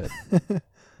Brad Pitt.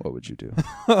 What would you do?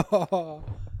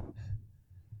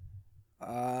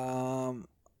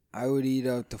 I would eat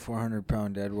out the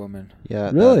 400-pound dead woman.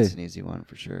 Yeah, Really? that's an easy one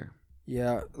for sure.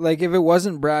 Yeah, like if it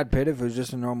wasn't Brad Pitt, if it was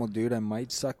just a normal dude, I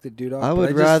might suck the dude off. I but would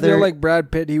I just rather- feel like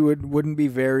Brad Pitt. He wouldn't be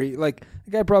very like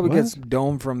the guy. Probably What? gets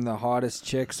domed from the hottest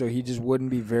chick, so he just wouldn't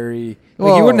be very. Like he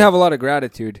Well- wouldn't have a lot of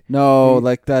gratitude. No, He-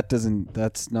 like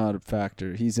that's not a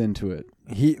factor. He's into it.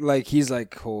 He's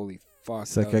like holy fuck.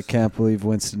 It's like I can't believe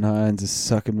Winston Hines is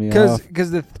sucking me off.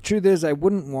 Because the truth is, I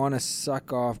wouldn't want to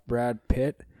suck off Brad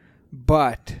Pitt,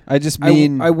 but I just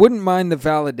mean I wouldn't mind the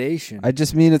validation. I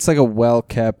just mean it's like a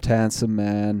well-kept, handsome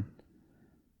man,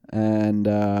 and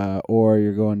or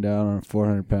you're going down on a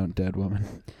 400-pound dead woman.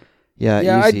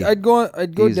 Yeah, easy. I'd go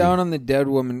Easy. down on the dead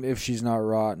woman if she's not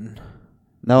rotten.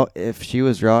 No, if she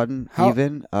was rotten, How-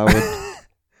 even I would.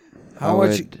 How I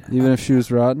much? would- Even if she was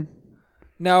rotten.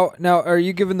 Now, are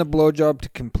you giving the blowjob to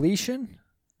completion?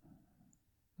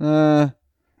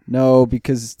 No,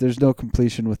 because there's no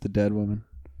completion with the dead woman.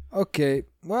 Okay,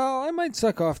 well, I might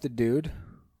suck off the dude.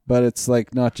 But it's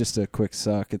like not just a quick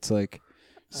suck. It's like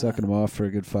sucking him off for a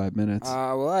good 5 minutes.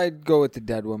 Well, I'd go with the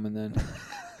dead woman then.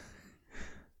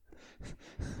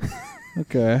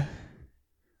 Okay.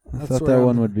 I That's thought where that I'm-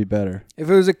 one would be better. If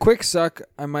it was a quick suck,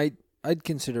 I'd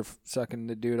consider sucking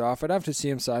the dude off. I'd have to see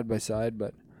him side by side,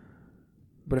 but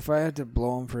if I had to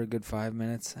blow him for a good 5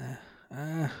 minutes,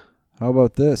 How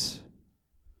about this?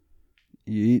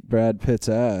 You eat Brad Pitt's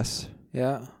ass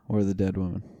yeah, or the dead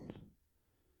woman.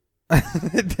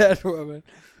 the dead woman.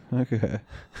 Okay.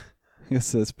 I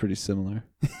guess that's pretty similar.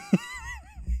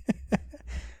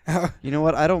 You know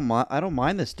what? I don't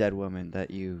mind this dead woman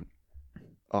that you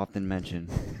often mention.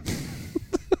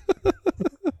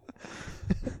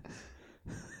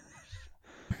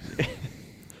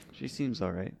 She seems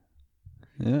all right.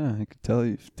 Yeah, I could tell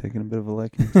you've taken a bit of a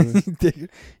liking to it.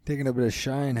 Taking a bit of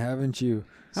shine, haven't you?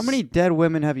 How many dead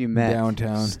women have you met?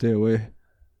 Downtown. Stay away.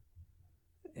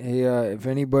 Hey, if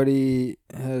anybody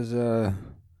has a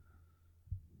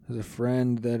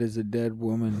friend that is a dead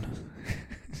woman,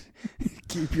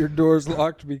 keep your doors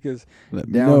locked because Let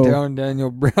me know. downtown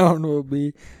Daniel Brown will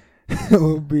be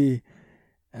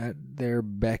at their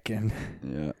beckon.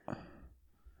 Yeah.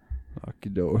 Lock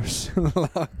your doors.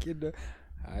 Lock your door.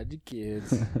 Hide your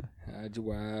kids. Hide your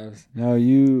wives. Now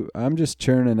I'm just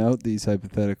churning out these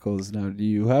hypotheticals. Now, do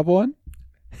you have one?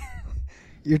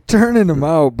 You're turning them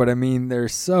out, but I mean they're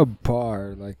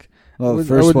subpar. Like Well, the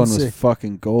wouldn't- I first wouldn't one was say-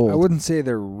 fucking gold. I wouldn't say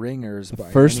they're ringers. The by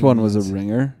first any one was means. a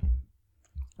ringer.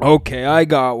 Okay, I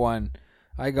got one.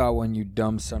 You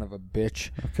dumb son of a bitch.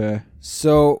 Okay.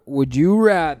 So, would you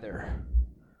rather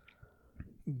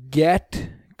get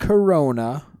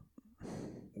corona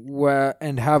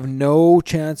and have no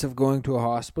chance of going to a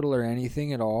hospital or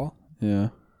anything at all, Yeah.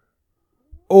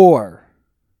 or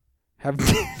have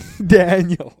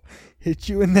Daniel hit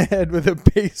you in the head with a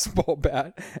baseball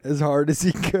bat as hard as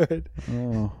he could?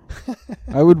 Oh.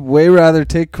 I would way rather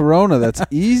take Corona. That's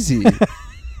easy.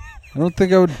 I don't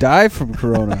think I would die from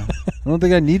Corona. I don't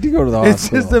think I need to go to the It's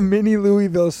hospital. just a mini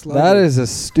Louisville slugger. That is a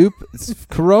stupid. It's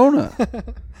Corona.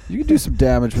 You could do some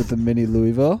damage with the mini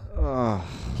Louisville. Oh,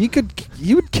 He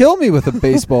would kill me with a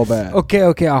baseball bat.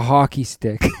 Okay, a hockey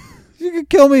stick. You could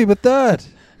kill me with that.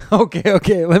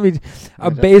 Okay, let me. A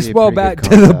That'd be a baseball pretty bat good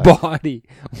to the comeback. body.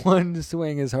 One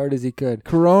swing as hard as he could.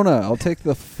 Corona. I'll take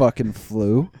the fucking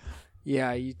flu.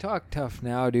 Yeah, you talk tough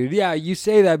now, dude. Yeah, you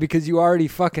say that because you already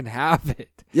fucking have it.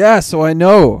 Yeah, so I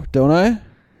know, don't I?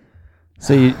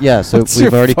 so What's we've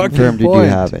your already fucking confirmed you do point?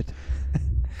 have it.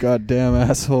 Goddamn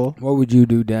asshole. What would you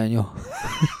do, Daniel?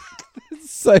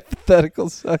 It's hypothetical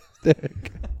suck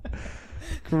dick.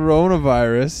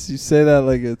 Coronavirus. You say that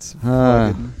like it's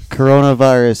fucking...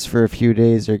 Coronavirus for a few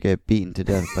days or get beaten to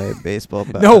death by a baseball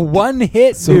bat. No, one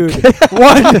hit, It's dude. okay.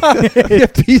 One hit.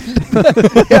 Get beaten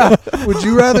to death. Yeah. Would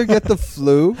you rather get the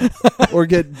flu or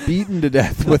get beaten to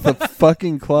death with a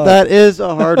fucking club? That is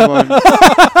a hard one.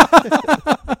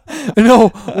 No,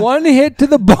 one hit to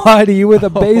the body with a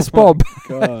baseball bat.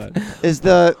 God. Is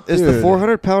the Dude.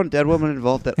 400-pound dead woman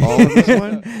involved at all in this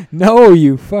one? No,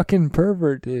 you fucking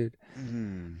pervert, dude.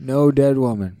 Hmm. No dead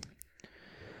woman.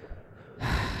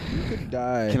 You could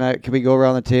die. Can we go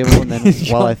around the table and then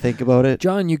while I think about it?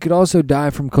 John, you could also die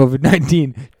from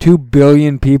COVID-19. 2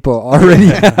 billion people already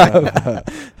have.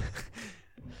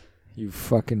 You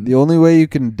fucking... The only way you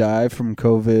can die from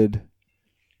COVID,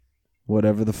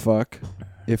 whatever the fuck,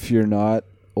 if you're not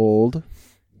old,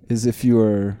 is if you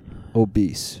are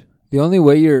obese. The only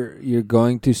way you're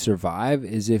going to survive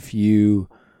is if you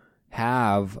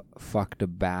have fucked a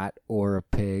bat or a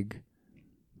pig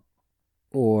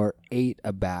or ate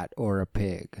a bat or a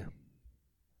pig.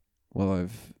 Well,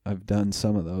 I've done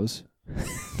some of those.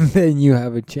 then you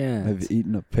have a chance. I've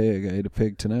eaten a pig. I ate a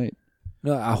pig tonight.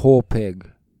 No, a whole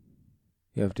pig.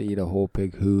 You have to eat a whole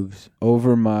pig hooves.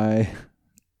 Over my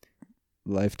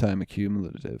lifetime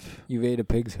accumulative, You've ate a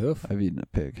pig's hoof? I've eaten a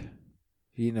pig.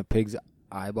 You eaten a pig's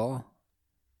eyeball?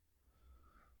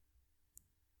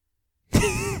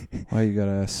 Why you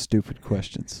gotta ask stupid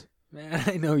questions? Man,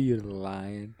 I know you're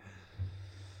lying.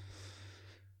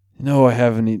 No, I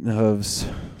haven't eaten hooves.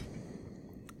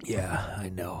 Yeah, I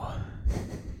know.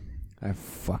 I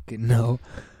fucking know.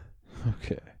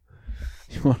 Okay.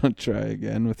 You want to try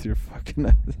again with your fucking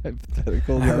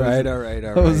hypothetical? All right.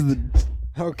 That was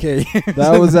Okay.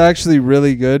 that was actually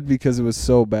really good because it was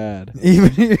so bad.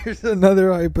 Even here's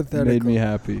another It hypothetical. made me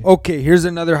happy. Okay, here's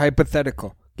another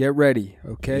hypothetical. Get ready,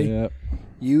 okay? Yep.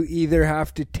 You either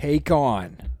have to take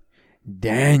on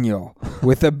Daniel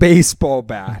with a baseball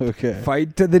bat, Okay.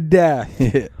 fight to the death,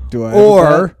 Do I? Have a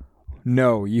or bat?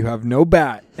 no, you have no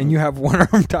bat and you have one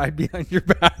arm tied behind your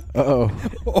back, Uh-oh.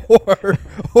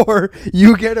 or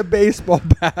you get a baseball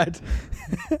bat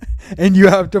and you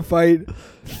have to fight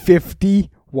 50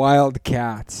 wild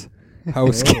cats,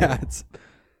 house cats,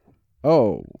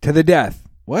 Oh. to the death.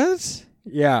 What?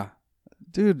 Yeah.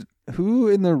 Dude, who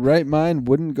in their right mind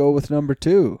wouldn't go with number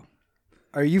 2?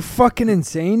 Are you fucking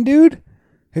insane, dude?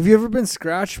 Have you ever been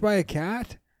scratched by a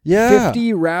cat? Yeah.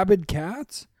 50 rabid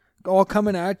cats all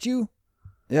coming at you?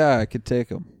 Yeah, I could take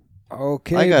them.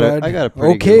 Okay, I got bud. a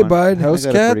pretty okay, good one. bud. House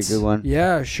I got a pretty cats? good one.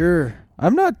 Yeah, sure.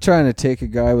 I'm not trying to take a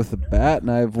guy with a bat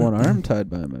and I have one arm tied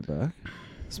behind my back.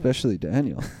 Especially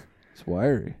Daniel. It's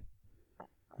wiry.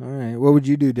 All right. What would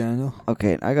you do, Daniel?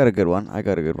 Okay, I got a good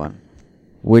one.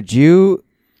 Would you...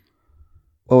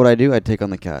 What would I do? I'd take on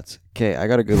the cats. Okay, I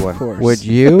got a good one. Of course. Would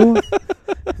you...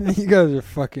 You guys are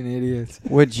fucking idiots.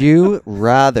 Would you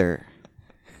rather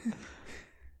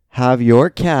have your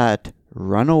cat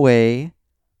run away,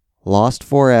 lost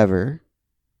forever,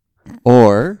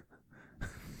 or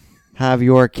have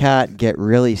your cat get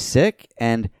really sick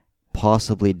and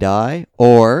possibly die,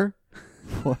 or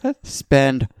What?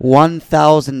 spend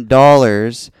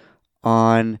 $1,000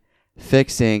 on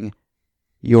fixing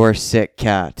your sick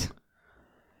cat?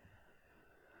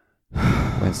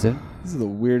 Winston? These are the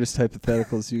weirdest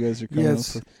hypotheticals you guys are coming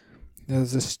Yes. up with. That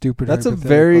was a stupid That's a hypothetical,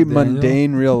 very Daniel.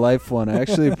 mundane real life one. I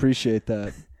actually appreciate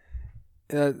that.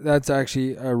 That's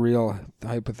actually a real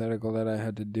hypothetical that I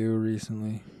had to do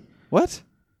recently. What?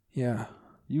 Yeah.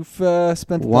 You've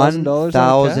spent $1,000 on a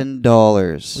cat?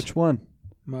 $1,000. Which one?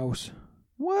 Mouse.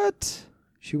 What?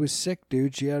 She was sick,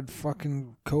 dude. She had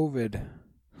fucking COVID.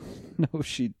 No,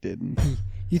 she didn't.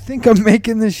 You think I'm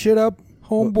making this shit up,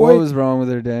 homeboy? What was wrong with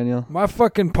her, Daniel? My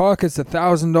fucking pocket's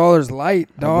 $1,000 light,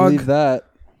 I dog. believe that.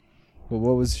 But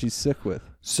what was she sick with?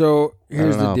 So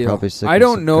here's don't the know, deal. probably sick I with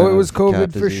don't some know kind it of was cat COVID for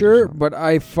disease or sure, something. but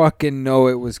I fucking know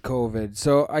it was COVID.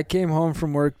 So I came home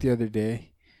from work the other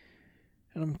day,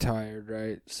 and I'm tired,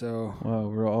 right? So Wow,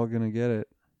 we're all going to get it.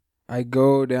 I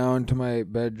go down to my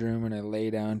bedroom and I lay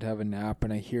down to have a nap,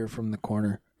 and I hear from the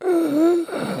corner.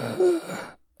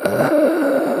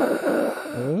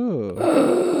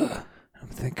 Oh. I'm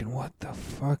thinking, what the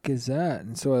fuck is that?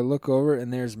 And so I look over,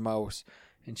 and there's Mouse.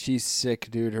 And she's sick,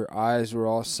 dude. Her eyes were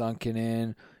all sunken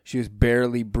in. She was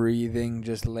barely breathing,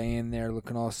 just laying there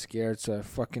looking all scared. So I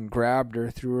fucking grabbed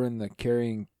her, threw her in the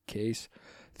carrying case,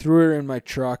 threw her in my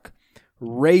truck,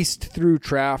 raced through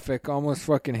traffic, almost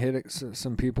fucking hit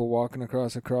some people walking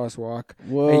across a crosswalk.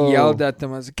 Whoa. I yelled at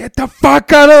them. I was like, get the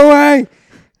fuck out of the way!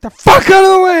 The fuck out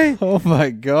of the way! Oh,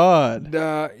 my God.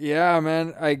 Yeah,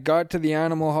 man. I got to the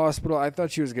animal hospital. I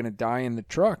thought she was going to die in the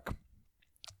truck.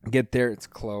 Get there, it's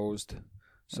closed.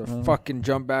 So fucking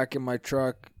jump back in my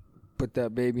truck, put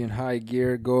that baby in high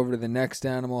gear, go over to the next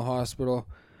animal hospital,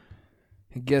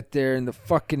 and get there, and the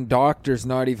fucking doctor's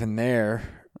not even there.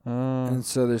 And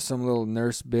so there's some little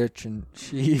nurse bitch, and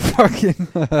she fucking...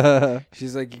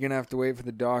 She's like, you're going to have to wait for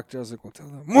the doctor. I was like, well, tell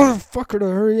that motherfucker to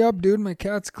hurry up, dude. My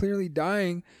cat's clearly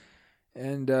dying.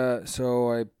 And so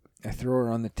I throw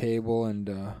her on the table, and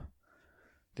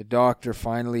the doctor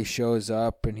finally shows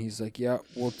up, and he's like, yeah,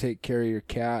 we'll take care of your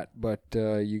cat, but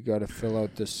you got to fill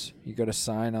out this, you got to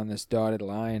sign on this dotted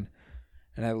line.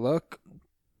 And I look,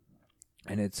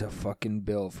 and it's a fucking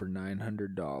bill for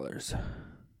 $900.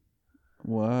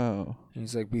 Wow. And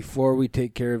he's like, before we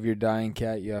take care of your dying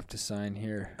cat, you have to sign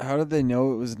here. How did they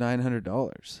know it was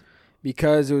 $900?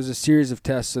 Because it was a series of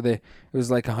tests, so it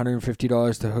was like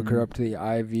 $150 to hook her up to the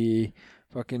IV,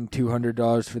 fucking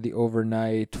 $200 for the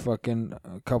overnight, fucking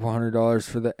a couple $100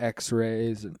 for the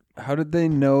X-rays. How did they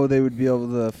know they would be able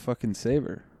to fucking save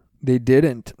her? They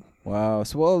didn't. Wow.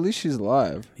 So, well, at least she's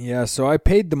alive. Yeah, so I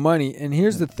paid the money. And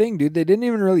here's the thing, dude. They didn't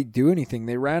even really do anything.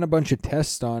 They ran a bunch of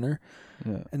tests on her.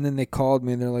 Yeah. And then they called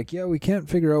me and they're like, yeah, we can't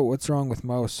figure out what's wrong with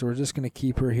Mouse. So we're just going to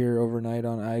keep her here overnight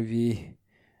on IV.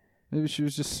 Maybe she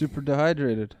was just super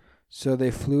dehydrated. So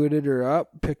they fluided her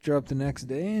up, picked her up the next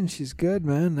day, and she's good,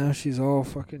 man. Now she's all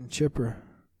fucking chipper.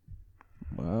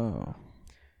 Wow.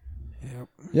 Yep.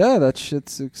 Yeah, that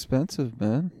shit's expensive,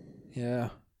 man. Yeah.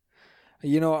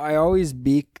 You know, I always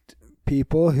beaked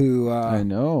people who I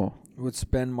know. would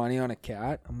spend money on a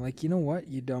cat. I'm like, you know what,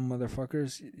 you dumb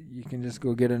motherfuckers? You can just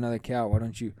go get another cat. Why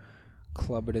don't you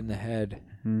club it in the head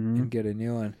Mm-hmm. and get a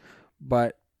new one?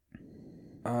 But,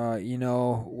 you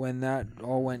know, when that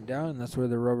all went down, that's where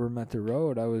the rubber met the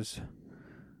road. I was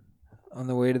on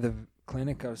the way to the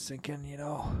clinic. I was thinking, you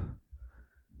know,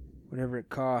 whatever it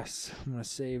costs, I'm going to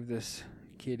save this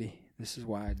kitty. This is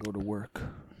why I go to work.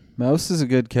 Mouse is a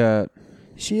good cat.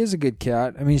 She is a good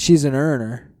cat. I mean, she's an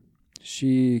earner.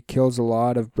 She kills a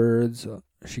lot of birds.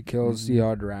 She kills the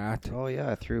odd rat. Oh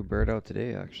yeah, I threw a bird out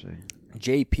today actually.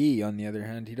 JP, on the other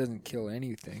hand, he doesn't kill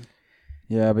anything.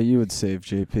 Yeah, but you would save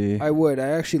JP. I would. I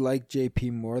actually like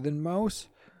JP more than Mouse.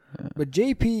 Yeah. But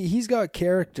JP, he's got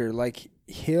character. Like,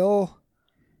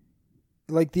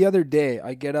 like the other day,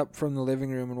 I get up from the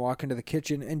living room and walk into the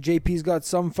kitchen, and JP's got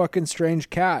some fucking strange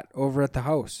cat over at the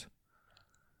house.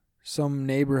 Some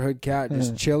neighborhood cat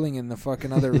just chilling in the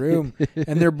fucking other room.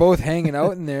 And they're both hanging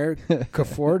out in there,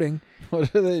 cavorting.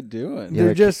 What are they doing? Yeah,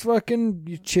 They're just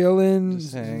fucking chilling,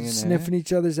 Just hanging sniffing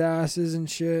each other's asses and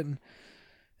shit. And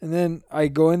then I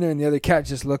go in there and the other cat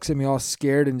just looks at me all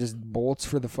scared and just bolts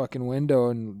for the fucking window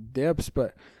and dips.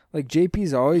 But like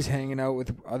JP's always hanging out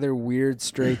with other weird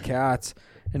stray cats.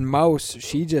 And Mouse,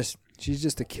 she's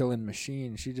just a killing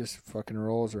machine. She just fucking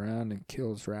rolls around and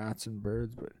kills rats and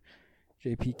birds. But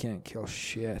JP can't kill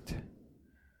shit.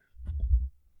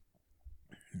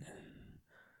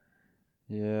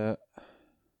 Yeah.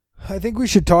 I think we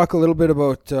should talk a little bit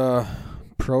about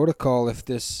protocol if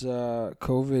this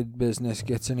COVID business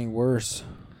gets any worse.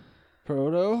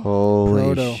 Proto? Holy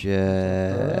Proto.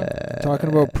 shit. Talking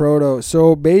about proto.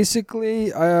 So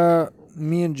basically,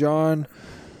 me and John,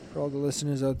 for all the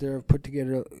listeners out there, have put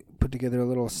together a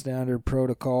little standard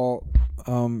protocol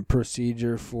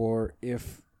procedure for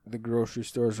if the grocery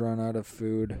stores run out of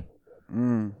food.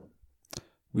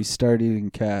 We start eating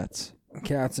cats.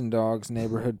 Cats and dogs,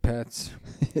 neighborhood pets.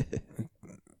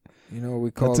 You know, we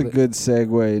call That's a good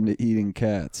segue into eating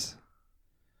cats.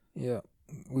 Yeah,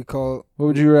 we call. What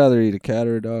would you rather eat, a cat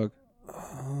or a dog?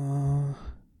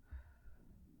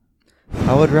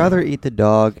 I would rather eat the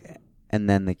dog and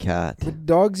then the cat. But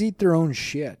dogs eat their own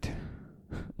shit.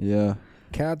 Yeah.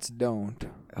 Cats don't.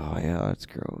 Oh yeah, that's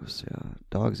gross. Yeah,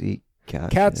 dogs eat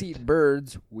cat. Cats shit. eat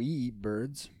birds. We eat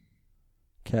birds.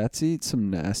 Cats eat some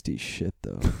nasty shit,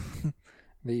 though.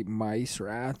 They eat mice,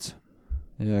 rats.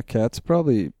 Yeah, cats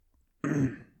probably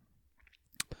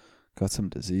got some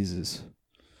diseases.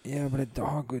 Yeah, but a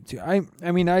dog would too.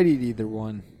 I mean, I'd eat either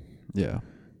one Yeah.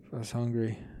 if I was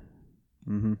hungry.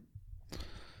 Mm-hmm.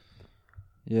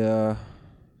 Yeah.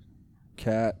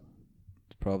 Cat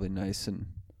is probably nice and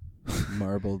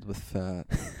marbled with fat.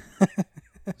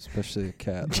 Especially a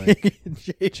cat like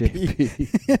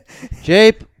JP.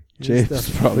 Jape, Jape's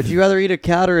probably would you rather eat a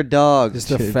cat or a dog? Just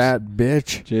a Japes. fat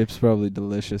bitch. Jape's probably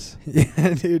delicious.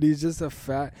 Yeah, dude, he's just a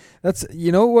fat. That's,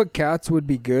 you know what cats would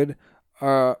be good?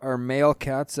 Are male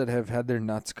cats that have had their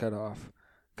nuts cut off,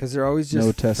 because they're always just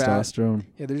No fat. testosterone.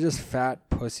 Yeah, they're just fat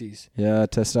pussies. Yeah,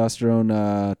 testosterone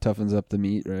toughens up the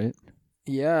meat, right?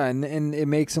 Yeah, and it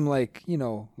makes them like, you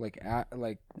know, like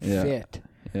Yeah. fit.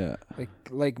 Yeah.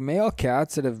 Like male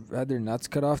cats that have had their nuts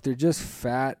cut off, they're just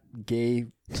fat, gay,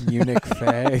 eunuch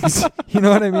fags. You know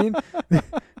what I mean?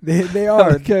 They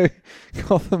are. Okay.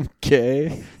 Call them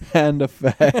gay and a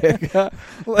fag.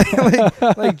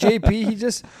 like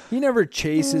JP, he never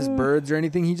chases birds or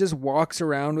anything. He just walks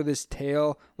around with his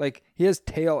tail. Like, he has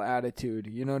tail attitude.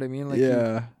 You know what I mean? Like,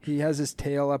 yeah. he has his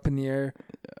tail up in the air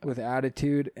with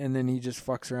attitude, and then he just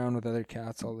fucks around with other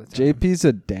cats all the time. JP's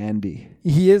a dandy.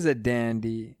 He is a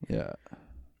dandy. Yeah.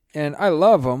 And I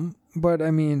love him, but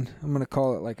I mean, I'm going to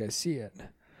call it like I see it.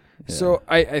 Yeah. So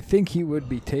I think he would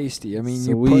be tasty. I mean, so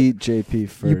you we put, eat JP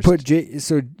first. you put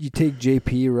so you take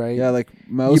JP, right? Yeah, like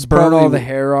Mouse you burn all probably- the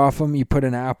hair off him. You put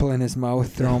an apple in his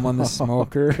mouth, throw him on the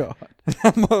smoker. God.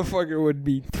 That motherfucker would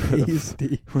be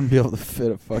tasty. Wouldn't be able to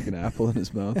fit a fucking apple in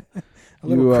his mouth. A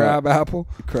little crab apple.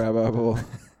 Crab apple.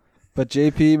 But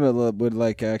JP would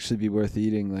like actually be worth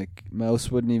eating. Like Mouse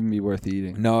wouldn't even be worth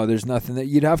eating. No, there's nothing that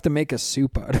you'd have to make a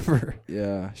soup out of her.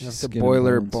 Yeah, You she's have to skin and boil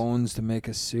her bones. bones to make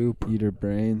a soup. Eat her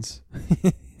brains.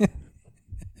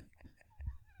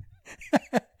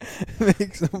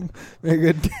 make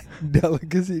a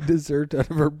delicacy dessert out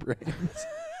of her brains.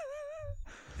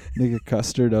 Make a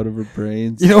custard out of her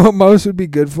brains. You know what mouse would be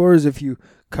good for is if you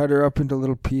cut her up into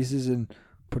little pieces and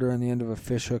put her on the end of a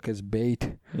fish hook as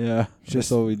bait. Yeah, Just-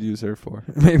 just all we'd use her for.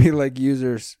 Maybe like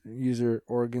use her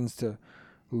organs to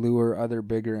lure other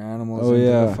bigger animals Oh, into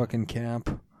yeah. the fucking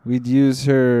camp. We'd use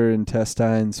her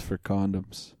intestines for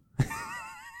condoms.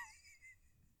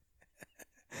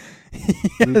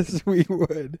 Yes, we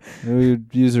would. And we would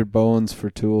use her bones for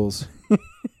tools.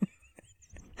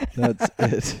 That's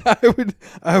it.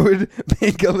 I would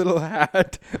make a little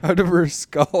hat out of her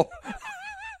skull.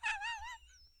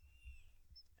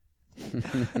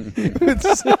 It would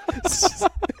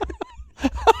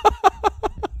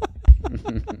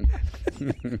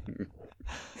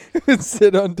it would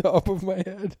sit on top of my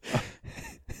head.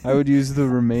 I would use the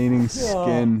remaining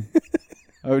skin.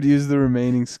 I would use the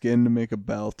remaining skin to make a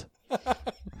belt.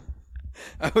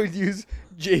 I would use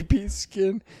JP's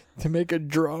skin to make a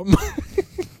drum.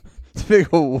 To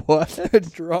make a what? A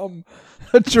drum.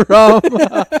 A drum.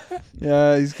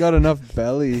 Yeah, he's got enough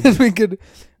belly. And we could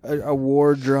a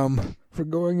war drum for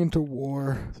going into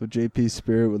war. So JP's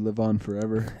spirit would live on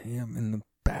forever I am in the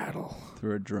battle.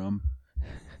 through a drum.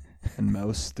 And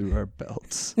mouse through our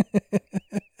belts.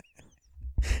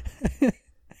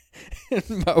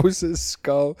 And Mouse's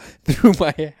skull through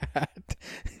my hat.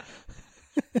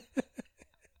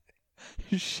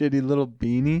 You shitty little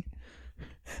beanie.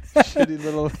 Shitty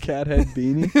little cat head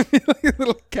beanie. Like a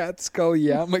little cat skull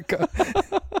yarmulke.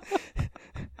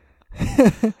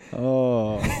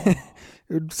 Oh. It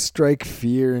would strike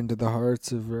fear into the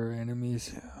hearts of our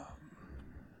enemies.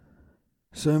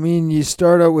 So, I mean, you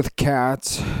start out with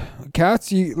cats.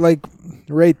 Cats, you like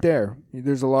right there.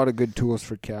 There's a lot of good tools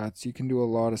for cats. You can do a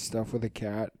lot of stuff with a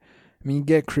cat. I mean, you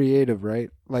get creative, right?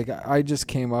 Like, I just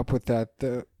came up with that,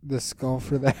 the skull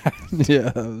for that. Yeah,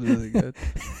 that was really good.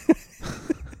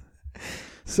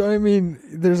 So, I mean,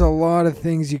 there's a lot of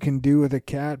things you can do with a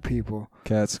cat, people.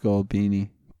 Cat skull beanie.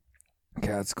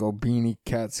 Cat skull beanie,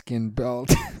 cat skin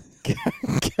belt,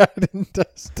 cat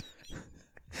intestine,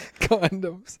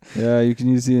 condoms. Yeah, you can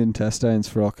use the intestines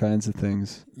for all kinds of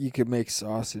things. You could make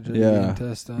sausage with the Yeah,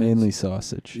 intestines. mainly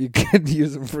sausage. You could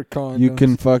use them for condoms. You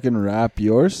can fucking wrap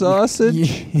your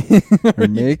sausage or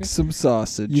make some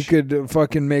sausage. You could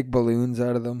fucking make balloons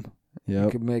out of them. You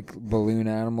Yep. could make balloon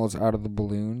animals out of the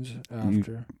balloons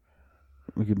after.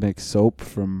 We could make soap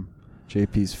from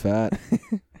JP's fat.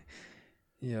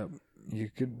 Yep. You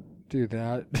could do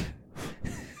that. Did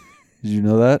you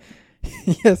know that?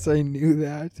 Yes, I knew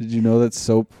that. Did you know that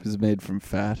soap is made from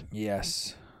fat?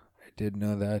 Yes, I did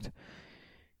know that.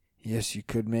 Yes, you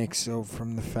could make soap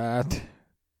from the fat.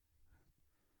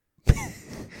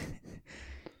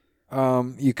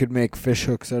 You could make fish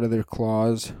hooks out of their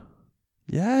claws.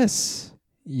 Yes.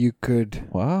 You could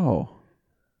Wow.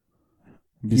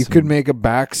 you could make a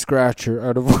back scratcher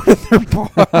out of one of their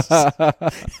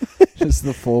paws. Just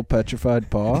the full petrified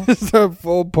paw? Just a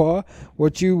full paw.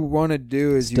 What you want to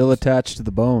do is Still attached to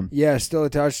the bone. yeah, still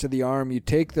attached to the arm. You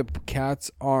take the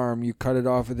cat's arm, you cut it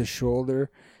off at the shoulder,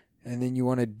 and then you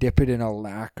want to dip it in a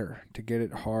lacquer to get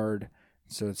it hard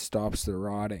so it stops the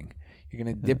rotting. You're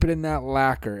going to dip it in that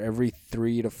lacquer every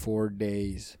 3 to 4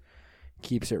 days.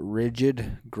 Keeps it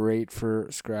rigid, great for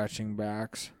scratching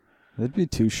backs. That'd be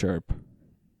too sharp.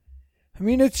 I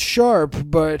mean, it's sharp,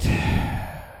 but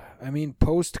I mean,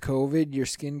 post-COVID, your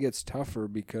skin gets tougher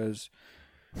because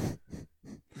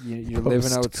you're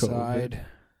living outside.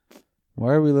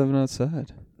 Why are we living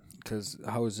outside? Because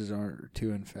houses aren't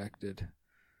too infected.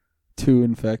 Too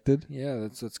infected? Yeah,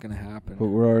 that's what's going to happen. But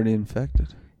we're already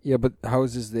infected. Yeah, but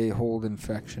houses, they hold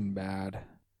infection bad.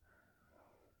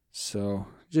 So,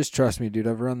 just trust me, dude.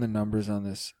 I've run the numbers on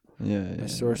this. Yeah. My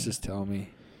sources tell me.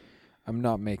 I'm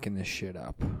not making this shit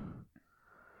up.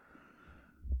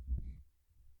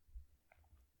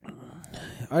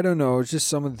 I don't know. It's just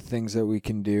some of the things that we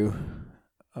can do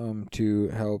to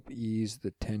help ease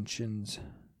the tensions.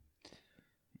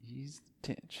 Ease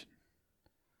the tension.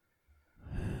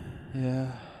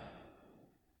 Yeah.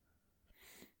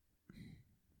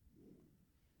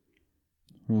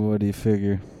 What do you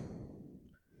figure?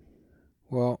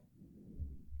 Well,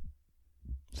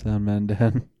 Soundman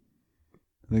Dan?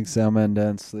 I think Soundman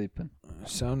Dan's sleeping.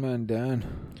 Soundman Dan.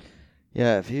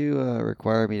 Yeah, if you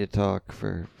require me to talk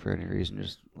for any reason,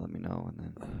 just let me know, and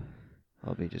then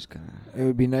I'll be just kind of... It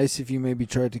would be nice if you maybe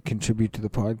tried to contribute to the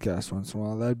podcast once in a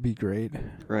while. That'd be great.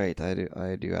 Right, I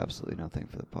do absolutely nothing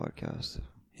for the podcast.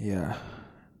 Yeah.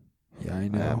 Yeah, I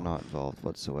know. I am not involved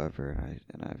whatsoever, I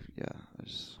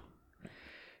just...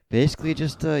 Basically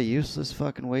just a useless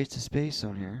fucking waste of space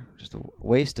on here. Just a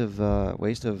waste of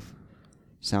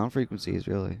sound frequencies,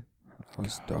 really. That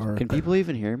was dark. Can people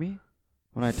even hear me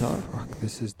when I talk? Fuck,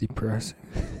 this is depressing.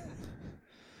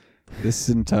 This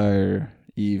entire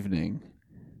evening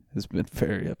has been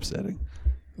very upsetting.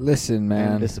 Listen, I'm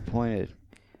man. disappointed.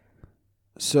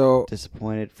 So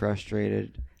Disappointed,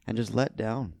 frustrated, and just let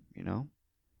down, you know?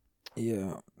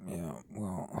 yeah,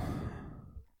 well,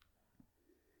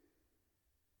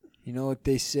 you know what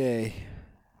they say,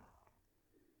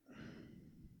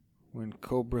 when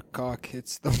Cobra Cock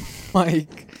hits the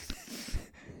mic,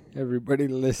 everybody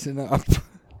listen up.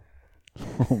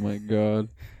 Oh my god.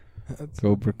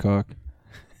 Cobra Cock.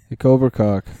 Hey, Cobra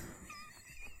Cock.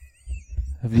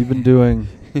 Have you been doing...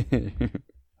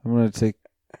 I'm going to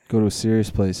go to a serious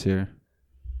place here.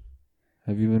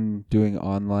 Have you been doing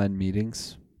online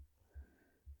meetings?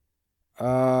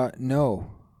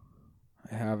 No,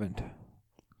 I haven't.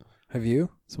 Have you?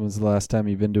 So when's the last time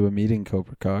you've been to a meeting,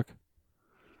 Cobra Cock?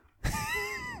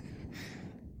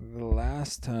 The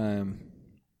last time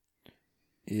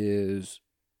is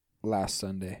last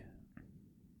Sunday.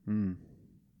 How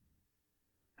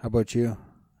about you?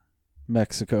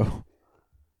 Mexico.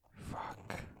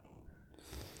 Fuck.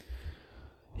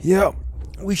 Yeah,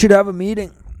 we should have a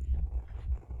meeting.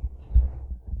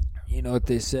 You know what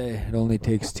they say, it only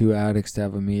takes 2 addicts to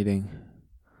have a meeting.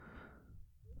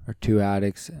 Or 2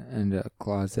 addicts and a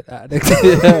closet addict.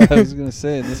 Yeah, I was going to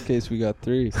say, in this case, we got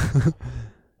 3.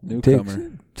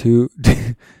 Newcomer. 2.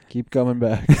 Keep coming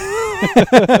back.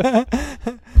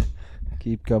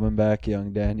 Keep coming back,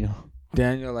 young Daniel.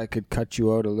 Daniel, I could cut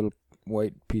you out a little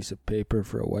white piece of paper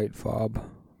for a white fob.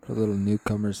 A little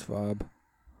newcomer's fob.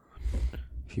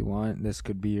 If you want, this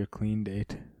could be your clean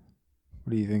date.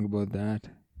 What do you think about that?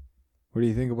 What do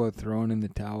you think about throwing in the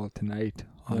towel tonight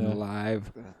on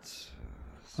live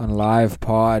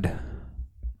pod?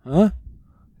 Huh?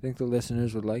 I think the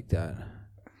listeners would like that.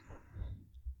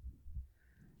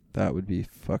 That would be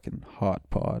fucking hot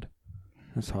pod.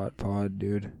 That's hot pod,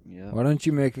 dude. Yeah. Why don't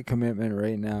you make a commitment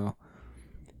right now?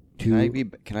 Can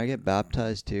I get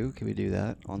baptized too? Can we do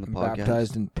that on the podcast?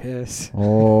 Baptized in piss.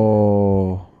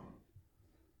 Oh.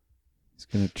 He's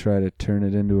going to try to turn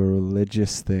it into a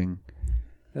religious thing.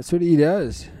 That's what he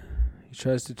does. He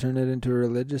tries to turn it into a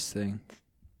religious thing.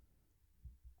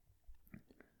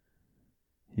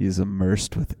 He is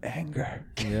immersed with anger.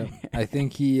 Yeah. I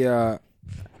think he got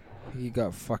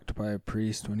fucked by a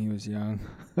priest when he was young.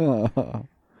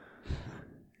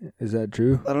 Is that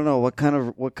true? I don't know what kind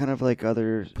of like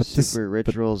other But super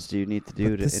rituals do you need to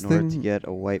do this in order to thing- get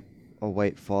a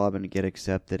white fob and get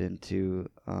accepted into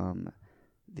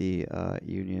the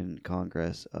Union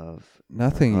Congress of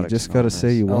Nothing. You Narcotics just got to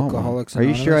say you want one. Alcoholics Are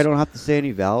you sure I Anonymous? don't have to say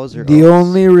any vows or The oaths?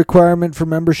 only requirement for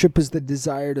membership is the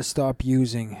desire to stop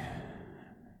using.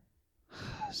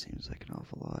 Seems like an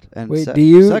awful lot. And Wait, do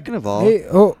you? Second of all, Hey,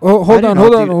 hold I on, do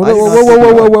hold not on. do- Whoa, I do whoa, not whoa, do whoa, whoa,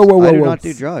 drugs. whoa, whoa, I do whoa. not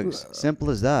do drugs. Simple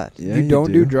as that. Yeah, you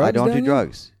don't do drugs? I don't do Daniel?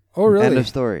 drugs. Oh, really? End of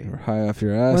story. You're high off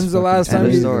your ass. When's the fucking last time End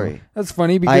of you- story. That's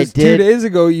funny because 2 did- days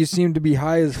ago you seemed to be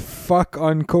high as fuck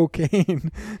on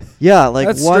cocaine. Yeah, like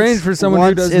That's once, strange for someone who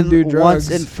once doesn't in, do drugs.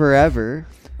 Once in forever.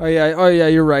 Oh yeah,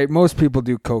 you're right. Most people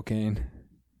do cocaine.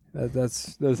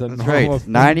 That's a That's normal right. thing to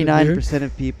do. 99%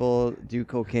 of people do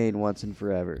cocaine once and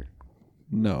forever.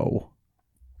 No.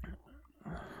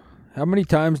 How many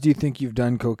times do you think you've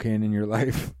done cocaine in your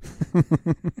life?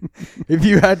 If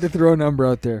you had to throw a number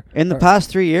out there. In the past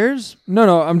 3 years?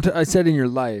 No, I said in your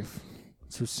life.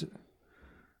 So,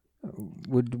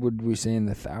 would we say in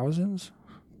the thousands?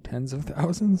 Tens of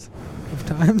thousands of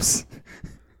times?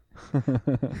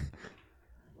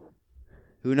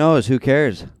 Who knows? Who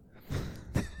cares?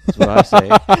 That's what I say.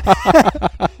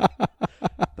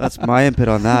 That's my input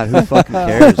on that. Who fucking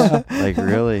cares? Like,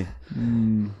 really?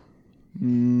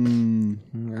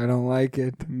 I don't like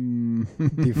it.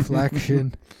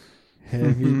 Deflection.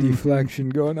 Heavy deflection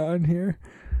going on here.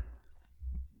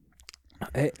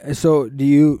 Hey, so do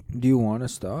you want to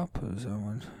stop? Is that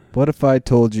one? What if I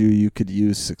told you you could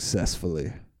use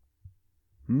successfully?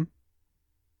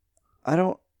 I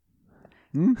don't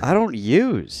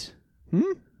use.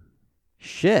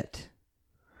 Shit.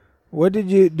 What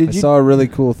did you I saw a really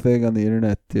cool thing on the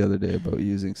internet the other day about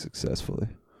using successfully.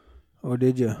 Oh,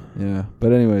 did you? Yeah.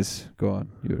 But anyways, go on.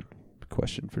 You had a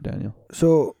question for Daniel.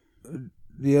 So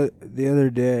the other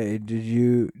day, did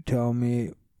you tell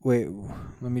me? Wait,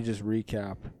 let me just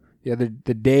recap.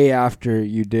 The day after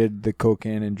you did the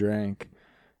cocaine and drank,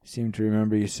 I seem to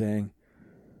remember you saying,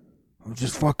 "I'm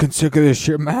just fucking sick of this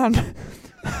shit, man.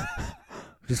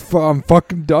 I'm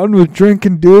fucking done with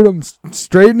drinking, dude. I'm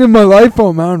straightening my life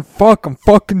out, man. Fuck, I'm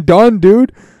fucking done,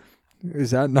 dude."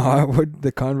 Is that not what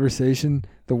the conversation,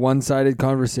 the one-sided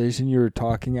conversation you were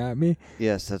talking at me?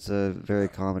 Yes, that's a very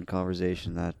common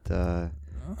conversation that that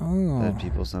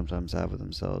people sometimes have with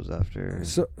themselves after.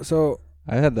 So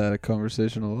I had that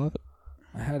conversation a lot.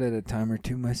 I had it a time or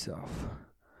two myself.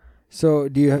 So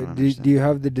do you I don't do understand. you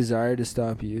have the desire to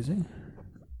stop using?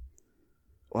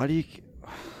 Why do you?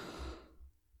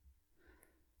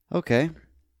 Okay,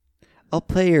 I'll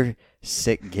play your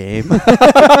sick game.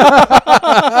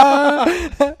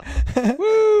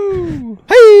 Woo!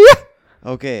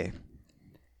 Okay.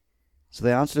 So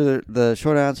the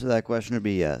short answer to that question would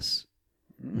be yes.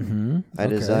 Mm-hmm. I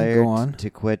Okay, desire go on. to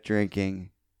quit drinking,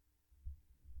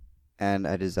 and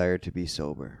I desire to be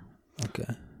sober.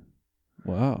 Okay.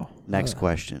 Wow. Next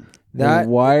question. That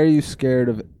Why are you scared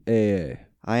of AA?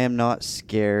 I am not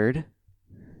scared.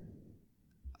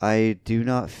 I do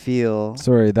not feel.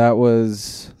 Sorry, that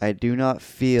was I do not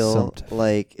feel Assumptive.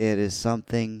 like it is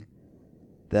something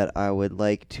that I would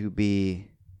like to be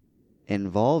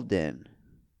involved in,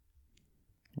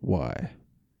 why.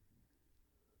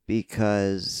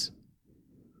 because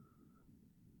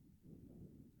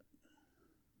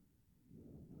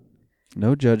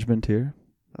No judgment here.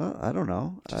 I don't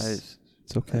know. It's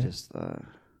I okay. just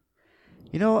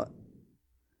you know,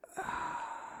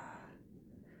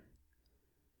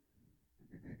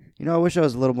 I wish I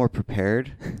was a little more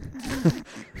prepared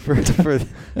for Hey for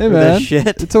man, this shit.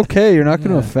 it's okay. You're not going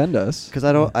to Yeah. offend us. Because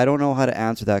I don't know how to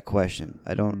answer that question.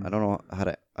 I don't know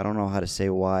how to say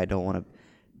why I don't want to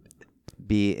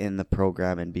be in the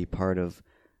program and be part of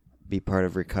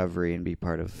recovery and be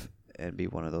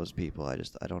one of those people. I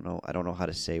don't know how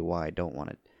to say why I don't want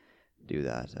to do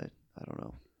that. I don't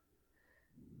know.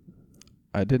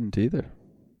 I didn't either.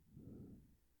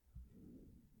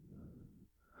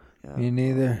 Yeah. me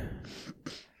neither.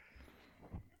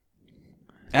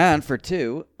 And for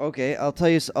two, okay, I'll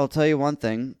tell you one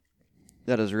thing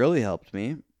that has really helped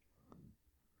me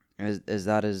is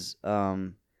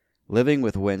living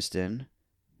with Winston,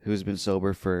 who's been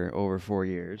sober for over 4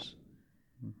 years.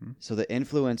 Mm-hmm. So the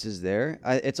influence is there.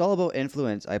 It's all about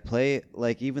influence. I play,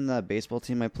 like, even the baseball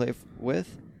team I play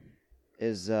with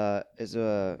is a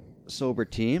sober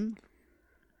team.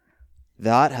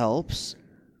 That helps.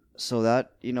 So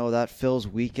that, that fills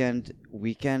weekend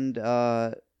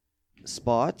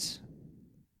spots,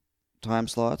 time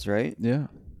slots, right? Yeah.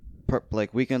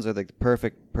 Like weekends are the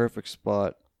perfect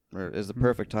spot, or is the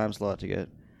perfect time slot to get,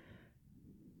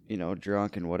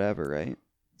 drunk and whatever, right?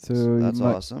 So That's you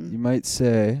might, awesome. You might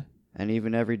say, And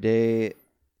even every day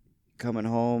coming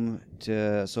home to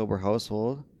a sober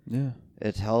household, yeah.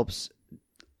 it helps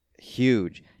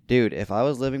huge. Dude, if I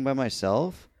was living by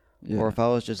myself, Yeah. or if I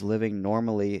was just living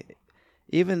normally,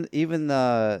 if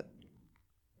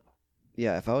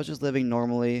I was just living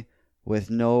normally with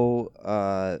no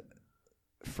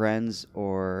friends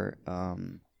or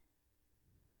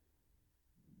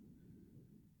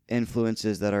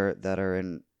influences that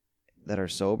are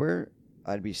sober,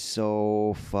 I'd be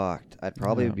so fucked. I'd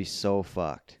probably Yeah. be so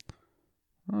fucked.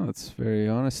 Oh, that's very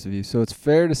honest of you. So it's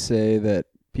fair to say that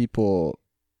people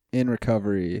in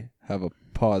recovery have a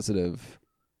positive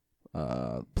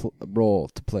role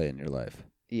to play in your life.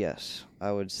 Yes,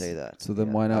 I would say that. So then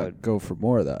Yeah, why I not would- go for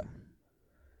more of that?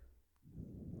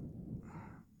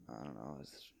 I don't know.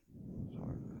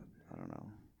 I don't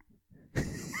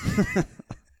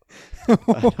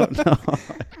know.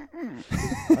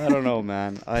 I don't know,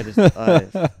 man.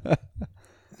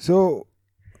 So,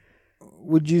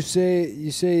 would you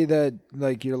say that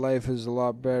like your life is a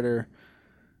lot better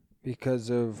because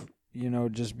of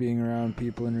just being around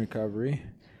people in recovery?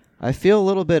 I feel a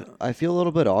little bit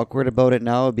awkward about it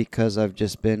now because I've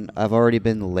already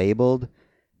been labeled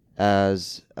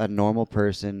as a normal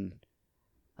person.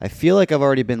 I feel like I've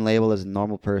already been labeled as a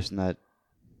normal person that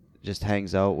just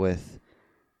hangs out with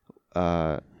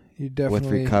You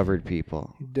definitely recovered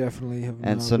people. You definitely have.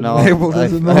 And not so been now labeled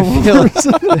as a I normal feel like-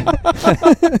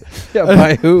 person. Yeah,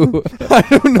 by who? I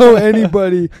don't know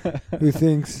anybody who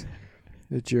thinks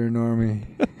that you're a normie.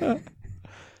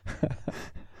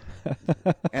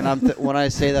 And when I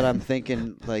say that, I'm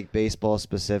thinking like baseball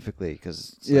specifically,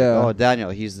 because Yeah. oh, Daniel,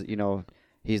 he's the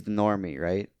normie,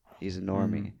 right? He's a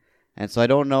normie, and so I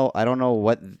don't know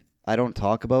what I don't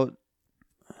talk about,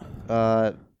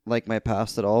 like my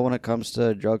past at all when it comes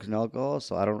to drugs and alcohol.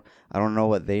 So I don't know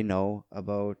what they know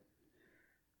about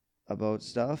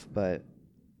stuff, but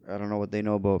I don't know what they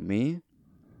know about me.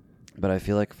 But I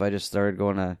feel like if I just started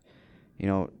going to,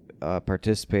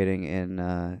 participating in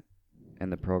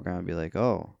the program, I'd be like,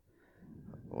 oh,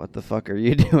 what the fuck are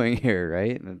you doing here,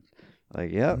 right? And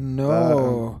Like, yep.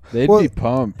 No. They'd Well, be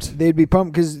pumped. They'd be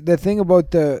pumped because the thing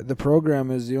about the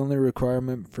program is the only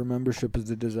requirement for membership is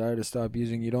the desire to stop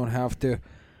using. You don't have to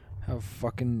have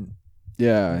fucking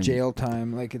Yeah. jail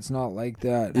time. Like, it's not like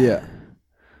that. Yeah.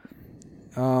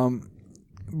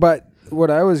 But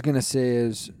what I was gonna say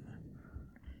is,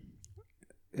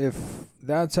 if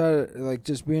that's how, like,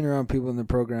 just being around people in the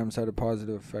programs had a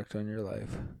positive effect on your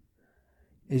life,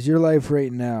 is your life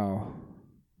right now,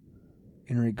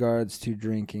 in regards to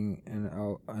drinking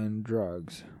and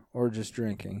drugs, or just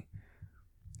drinking,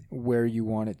 where you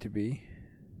want it to be?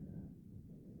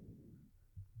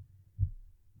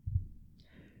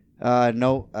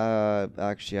 No.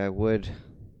 Actually, I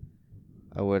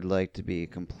would like to be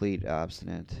complete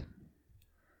abstinent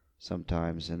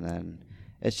sometimes, and then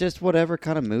it's just whatever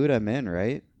kind of mood I'm in,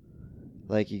 right?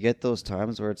 Like, you get those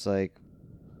times where it's like,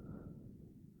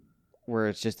 where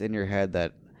it's just in your head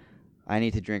that I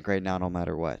need to drink right now no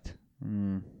matter what.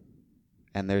 Mm.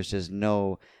 And there's just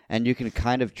no, and you can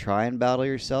kind of try and battle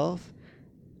yourself.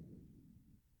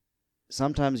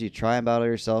 Sometimes you try and battle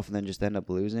yourself and then just end up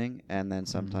losing. And then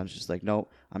sometimes just like, no,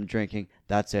 I'm drinking.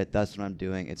 That's it. That's what I'm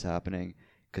doing. It's happening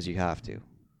because you have to.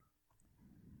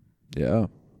 Yeah.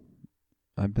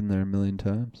 I've been there a million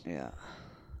times. Yeah.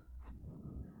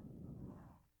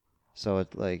 So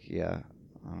it's like, yeah,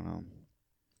 I don't know.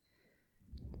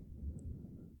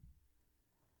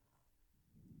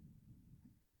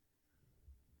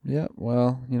 Yeah,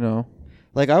 well, you know.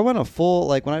 Like, I went a full,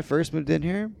 like, when I first moved in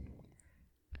here,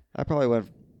 I probably went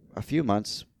a few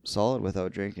months solid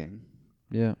without drinking.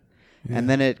 Yeah. And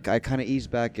then I kind of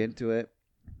eased back into it.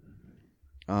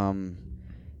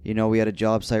 You know, we had a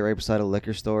job site right beside a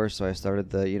liquor store, so I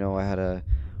started I had a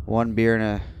one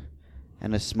beer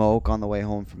and a smoke on the way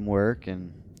home from work,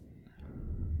 and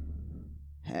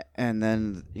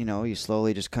then, you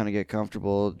slowly just kind of get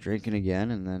comfortable drinking again,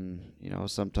 and then,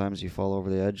 sometimes you fall over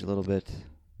the edge a little bit.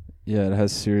 Yeah, it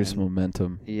has serious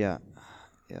momentum. Yeah.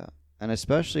 Yeah. And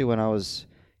especially when I was,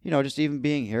 just even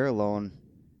being here alone,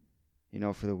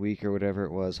 for the week or whatever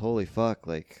it was, holy fuck,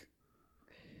 like,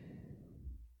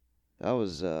 that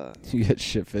was You get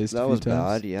shit-faced that a few was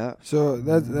times? bad, yeah. So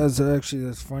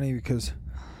that's funny because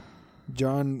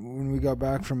John, when we got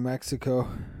back from Mexico,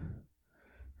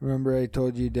 remember I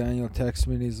told you Daniel texted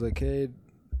me and he's like, "Hey,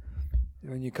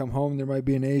 when you come home, there might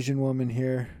be an Asian woman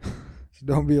here, so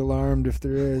don't be alarmed if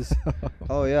there is."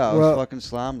 Oh yeah, I was fucking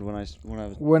slammed when I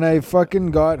was. When I fucking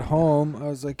got home, I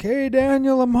was like, "Hey,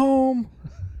 Daniel, I'm home."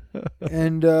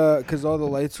 And because all the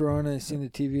lights were on, and I seen the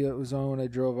TV that was on when I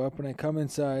drove up, and I come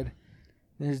inside.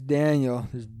 There's Daniel.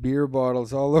 There's beer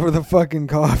bottles all over the fucking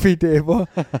coffee table.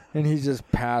 And he's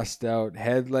just passed out.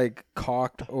 Head like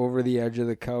cocked over the edge of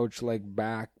the couch, like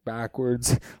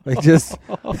backwards. Like just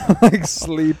like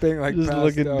sleeping, like just passed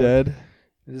looking out. dead.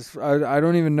 Just, I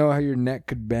don't even know how your neck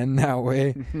could bend that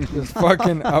way. Just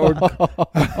fucking out.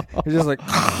 It's just like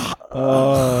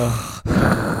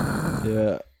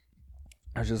Yeah.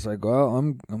 I was just like, well,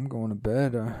 I'm going to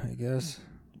bed, I guess.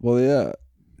 Well, yeah.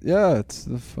 Yeah, it's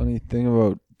the funny thing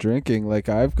about drinking. Like,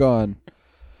 I've gone...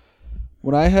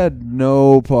 When I had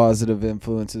no positive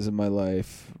influences in my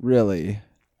life, really,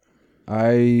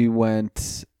 I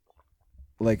went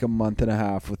like a month and a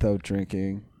half without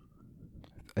drinking.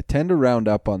 I tend to round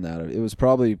up on that. It was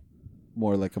probably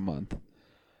more like a month.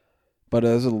 But it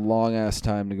was a long-ass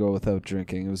time to go without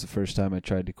drinking. It was the first time I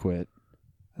tried to quit.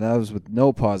 And that was with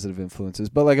no positive influences.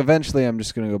 But, like, eventually I'm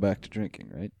just going to go back to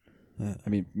drinking, right? Yeah. I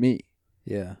mean, me.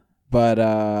 Yeah. But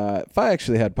if I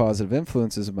actually had positive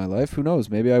influences in my life, who knows?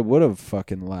 Maybe I would have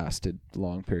fucking lasted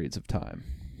long periods of time.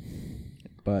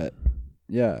 But,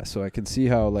 yeah, so I can see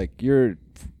how, like, you're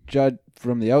judged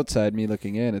from the outside, me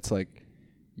looking in, it's like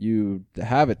you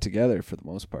have it together for the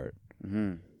most part.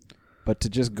 Mm-hmm. But to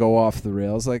just go off the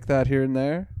rails like that here and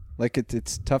there, like,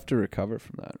 it's tough to recover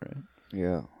from that, right?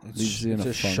 Yeah. Leaves you in It's a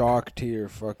a funk. shock to your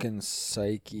fucking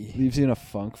psyche. Leaves you in a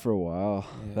funk for a while.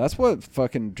 Yeah. That's what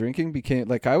fucking drinking became.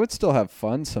 Like, I would still have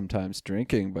fun sometimes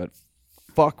drinking, but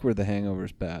fuck were the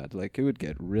hangovers bad. Like, it would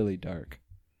get really dark.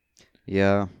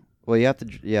 Yeah. Well, you have to,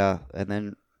 yeah, and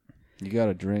then You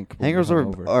gotta drink. when you're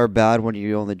hangovers hungover. are bad when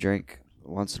you only drink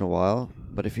once in a while.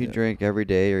 But if you Yeah. drink every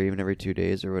day or even every 2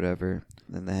 days or whatever,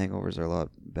 then the hangovers are a lot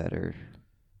better.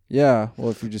 Yeah, well,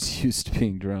 if you're just used to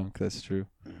being drunk, that's true.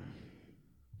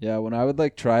 Yeah, when I would,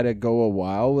 like, try to go a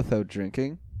while without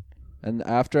drinking, and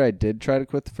after I did try to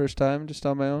quit the first time just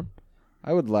on my own,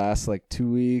 I would last, like,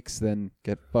 2 weeks, then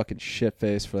get fucking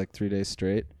shit-faced for, like, 3 days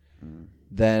straight.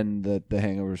 Then the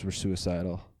hangovers were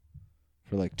suicidal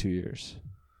for, like, 2 years.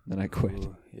 Then I quit.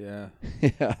 Ooh, yeah.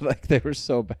 Yeah, like, they were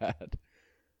so bad.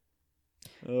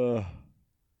 Ugh.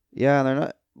 Yeah, they're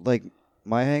not, like,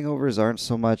 my hangovers aren't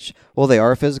so much. Well, they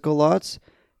are physical lots,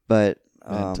 but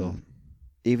Mental.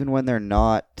 even when they're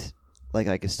not, like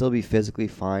I can still be physically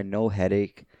fine, no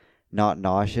headache, not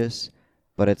nauseous,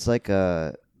 but it's like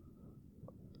a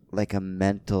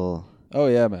mental Oh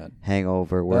yeah, man.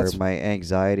 hangover where That's- my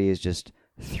anxiety is just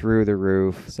through the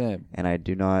roof, Same. and I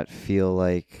do not feel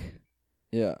like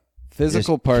Yeah.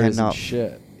 Physical part isn't cannot-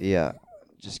 shit.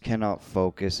 just cannot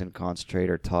focus and concentrate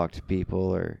or talk to people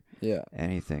or Yeah.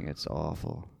 anything. It's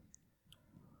awful.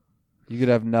 You could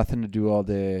have nothing to do all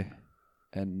day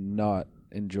and not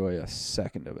enjoy a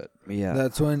second of it. Yeah.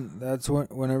 That's when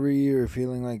whenever you're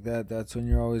feeling like that, that's when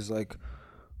you're always like,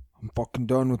 I'm fucking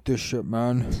done with this shit,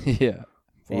 man. Yeah.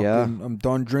 Yeah. I'm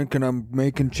done drinking. I'm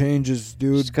making changes,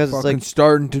 dude. Just 'cause it's fucking like-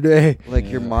 starting today. Like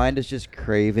your Yeah. mind is just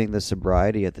craving the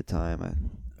sobriety at the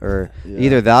time, or Yeah.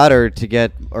 either that or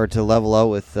to level out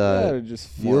with Yeah, to just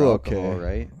feel more okay. alcohol,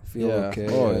 right? Feel Yeah. okay.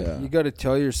 Oh, yeah. You got to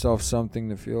tell yourself something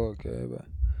to feel okay, but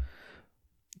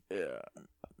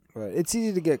but it's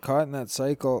easy to get caught in that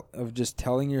cycle of just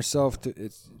telling yourself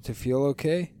to feel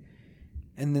okay,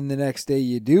 and then the next day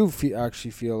you do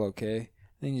actually feel okay.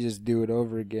 Then you just do it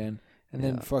over again, and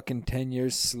then Yeah. fucking 10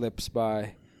 years slips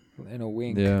by in a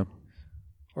wink. Yeah.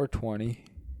 Or 20.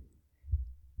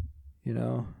 You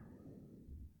know?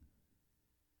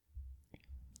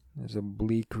 There's a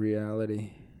bleak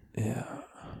reality. Yeah.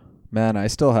 Man, I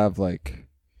still have like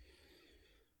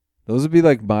those would be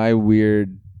like my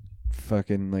weird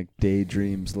fucking like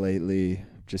daydreams lately,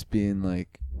 just being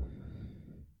like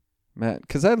man,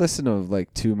 cuz I listen to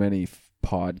like too many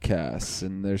podcasts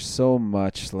and there's so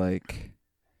much like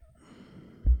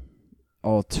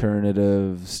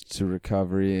alternatives to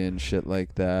recovery and shit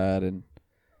like that, and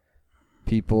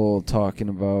people talking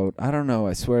about, I don't know,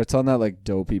 I swear it's on that like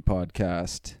Dopey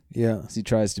podcast. Yeah. He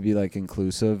tries to be like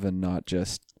inclusive and not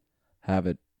just have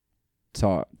it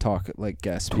talk like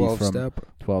guest 12 from step.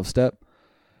 12 step,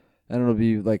 and it'll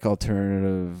be like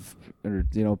alternative, or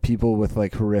you know, people with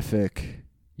like horrific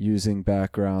using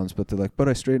backgrounds, but they're like, but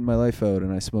I straightened my life out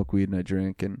and I smoke weed and I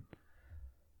drink, and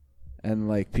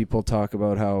like people talk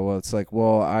about how, well, it's like,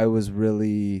 well, I was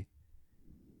really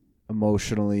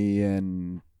emotionally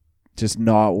and just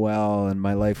not well, and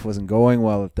my life wasn't going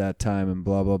well at that time, and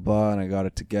blah blah blah, and I got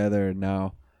it together, and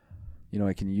now, you know,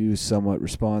 I can use somewhat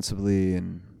responsibly,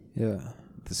 and Yeah.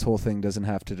 this whole thing doesn't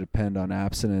have to depend on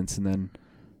abstinence. And then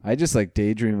I just like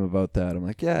daydream about that. I'm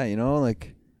like, yeah, you know,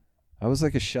 like I was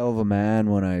like a shell of a man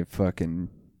when I fucking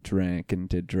drank and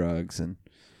did drugs, and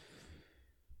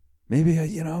maybe I,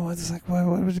 you know, it's like, why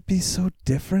would it be so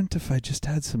different if I just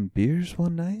had some beers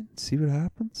one night and see what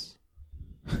happens?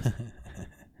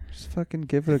 Just fucking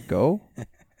give it a go.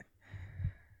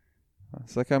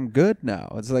 It's like I'm good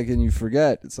now. It's like, and you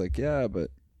forget. It's like, yeah, but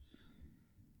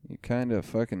you kind of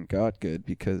fucking got good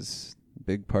because a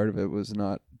big part of it was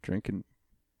not drinking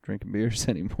beers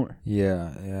anymore,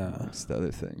 Yeah, yeah. amongst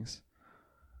other things.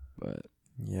 But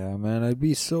Yeah, man, I'd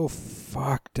be so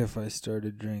fucked if I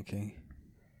started drinking.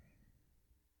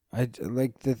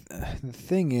 Like the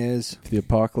thing is, if the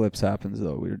apocalypse happens,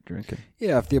 though, we were drinking.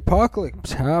 yeah, if the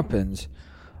apocalypse happens,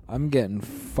 I'm getting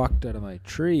fucked out of my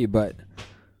tree, but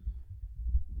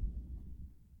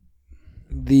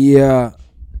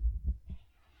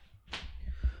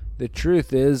the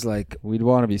truth is, like, We'd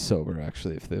want to be sober,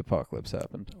 actually, if the apocalypse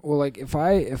happened. well, like if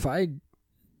I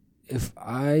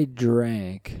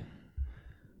drank,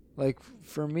 like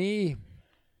for me,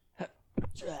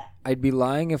 I'd be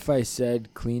lying if I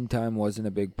said clean time wasn't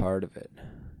a big part of it.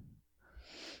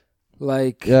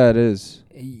 Like, Yeah, it is.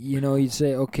 you know, you'd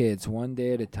say, okay, it's one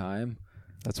day at a time.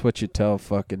 That's what you tell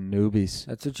fucking newbies.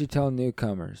 That's what you tell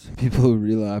newcomers. People who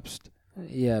relapsed.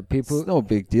 Yeah, It's people. no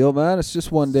big deal, man. It's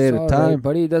just one day at It's a all time. right,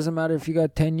 buddy. It doesn't matter if you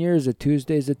got 10 years. A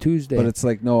Tuesday's a Tuesday. But it's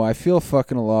like, no, I feel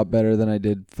fucking a lot better than I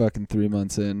did fucking 3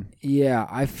 months in. yeah,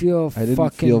 I feel I didn't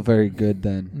fucking. feel very good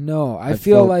then. No, I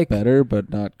feel felt like better, but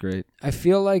not great. I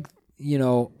feel like, you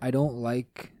know, I don't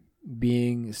like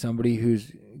being somebody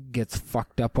who's gets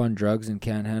fucked up on drugs and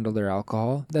can't handle their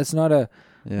alcohol. That's not a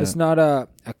Yeah. it's not a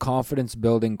confidence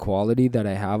building quality that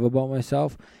I have about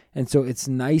myself. And so it's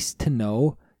nice to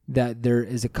know that there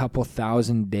is a couple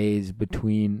thousand days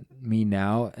between me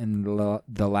now and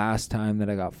the last time that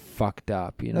I got fucked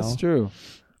up, you know? That's true.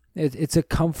 It's a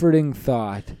comforting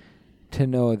thought to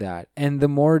know that. And the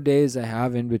more days I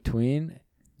have in between,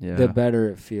 Yeah. the better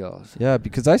it feels. Yeah,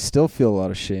 because I still feel a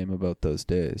lot of shame about those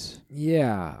days.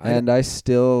 Yeah. And I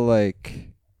still,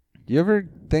 like, you ever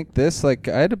think this? Like,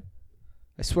 I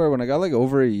swear, when I got, like,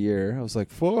 over a year, I was like,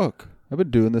 fuck, I've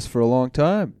been doing this for a long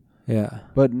time. yeah.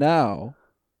 But now,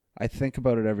 I think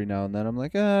about it every now and then. I'm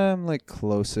like, I'm like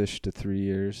close-ish to 3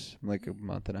 years. I'm like a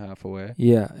month and a half away.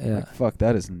 Yeah. Like, fuck,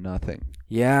 that is nothing.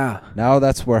 Yeah. Now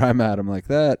that's where I'm at. I'm like,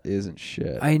 that isn't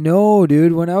shit. I know,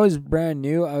 dude. When I was brand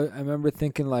new, I remember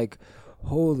thinking like,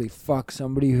 holy fuck,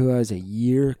 somebody who has a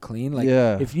year clean. Like,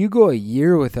 yeah. if you go a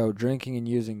year without drinking and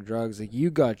using drugs, like, you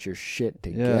got your shit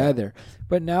together.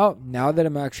 But now that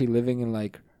I'm actually living in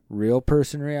like real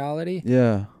person reality,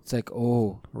 Yeah. it's like,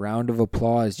 oh, round of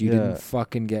applause. You didn't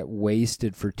fucking get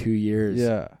wasted for 2 years.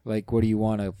 Yeah. Like, what do you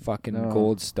want, a fucking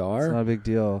gold star? It's not a big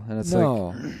deal. And it's no.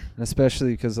 like, and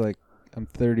especially because like I'm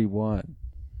 31.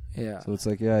 Yeah. So it's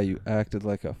like, yeah, you acted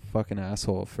like a fucking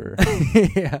asshole for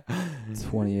yeah.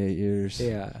 28 years.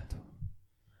 Yeah.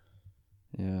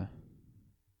 Yeah.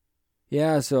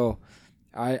 Yeah, so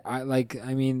I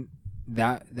mean,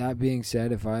 that being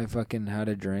said, if I fucking had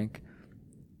a drink,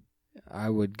 I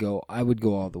would go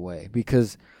all the way,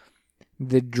 because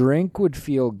the drink would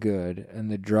feel good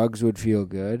and the drugs would feel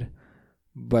good,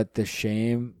 but the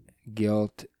shame,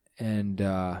 guilt, and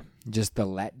just the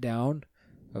letdown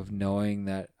of knowing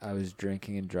that I was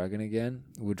drinking and drugging again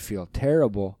would feel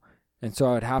terrible. And so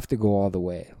I would have to go all the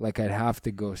way. Like, I'd have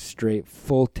to go straight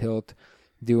full tilt,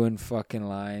 doing fucking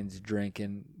lines,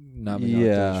 drinking, numbing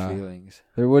out those feelings.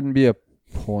 There wouldn't be a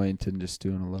point in just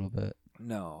doing a little bit.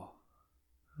 No.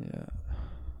 Yeah.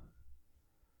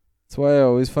 That's why I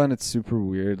always find it super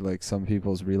weird, like some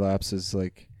people's relapses.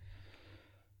 Like,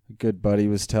 a good buddy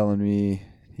was telling me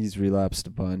he's relapsed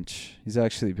a bunch. He's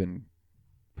been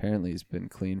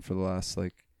clean for the last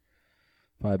like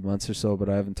 5 months or so, but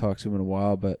I haven't talked to him in a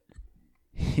while. But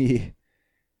he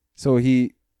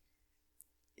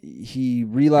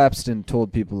relapsed and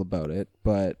told people about it,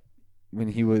 but when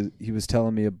he was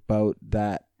telling me about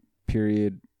that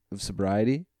period of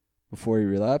sobriety before he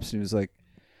relapsed, and he was like,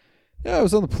 yeah, I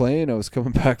was on the plane, I was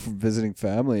coming back from visiting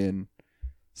family, and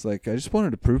it's like, I just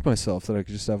wanted to prove myself that I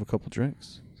could just have a couple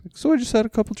drinks. Like, so I just had a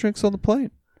couple drinks on the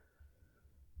plane.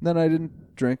 And then I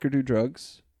didn't drink or do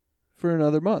drugs for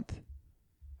another month.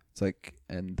 It's like,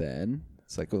 and then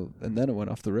it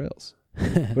went off the rails.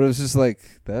 But it was just like,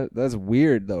 that's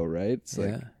weird though, right? It's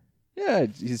like, yeah,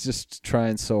 he's just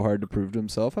trying so hard to prove to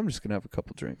himself, I'm just going to have a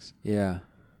couple drinks. Yeah.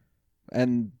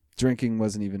 And drinking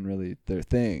wasn't even really their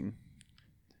thing.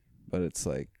 But it's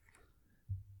like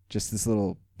just this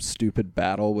little stupid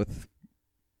battle with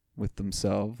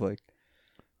themselves. Like,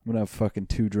 I'm going to have fucking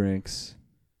 2 drinks,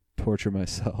 torture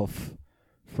myself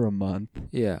for a month.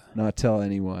 Yeah. Not tell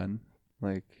anyone.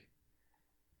 Like,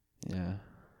 yeah.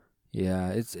 Yeah,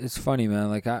 it's funny, man.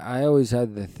 Like, I always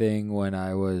had the thing when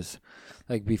I was,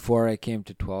 like, before I came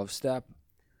to 12-step,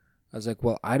 I was like,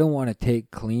 well, I don't want to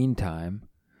take clean time,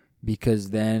 because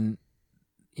then,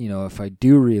 you know, if I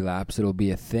do relapse, it'll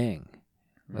be a thing.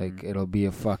 Like, it'll be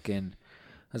a fucking,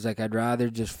 I was like, I'd rather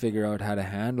just figure out how to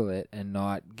handle it and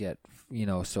not get, you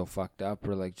know, so fucked up,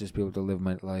 or like just be able to live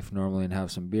my life normally and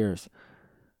have some beers.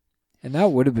 And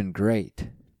that would have been great.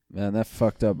 Man, that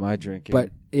fucked up my drinking.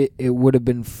 But it would have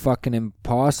been fucking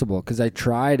impossible, because I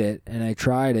tried it and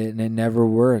it never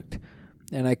worked.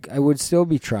 And I would still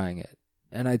be trying it,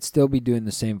 and I'd still be doing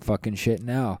the same fucking shit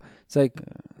now. It's like,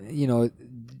 you know,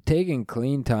 taking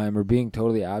clean time or being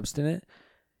totally abstinent,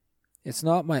 it's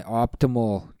not my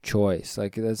optimal choice.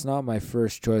 Like, that's not my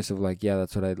first choice of like, yeah,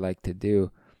 that's what I'd like to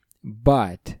do.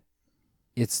 But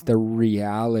it's the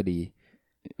reality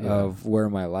of where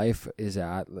my life is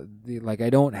at. Like, I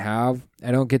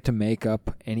don't get to make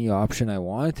up any option I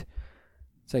want.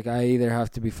 It's like, I either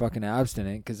have to be fucking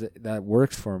abstinent because that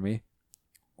works for me,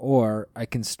 or I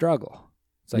can struggle.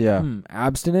 It's like,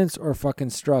 abstinence or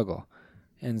fucking struggle.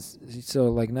 And so,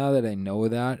 like, now that I know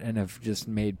that and have just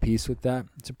made peace with that,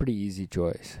 it's a pretty easy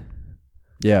choice.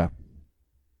 Yeah.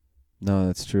 No,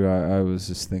 that's true. I was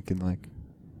just thinking, like,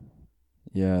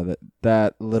 yeah,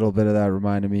 that little bit of that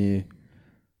reminded me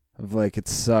of, like, it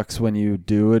sucks when you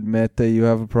do admit that you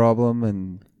have a problem,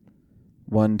 and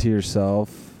one to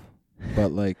yourself,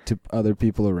 but, like, to other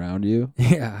people around you.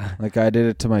 Yeah. Like, I did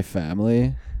it to my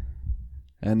family.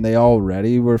 And they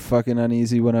already were fucking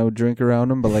uneasy when I would drink around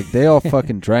them, but like they all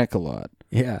fucking drank a lot.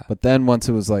 Yeah. But then once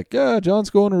it was like, yeah, John's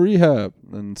going to rehab.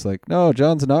 And it's like, no,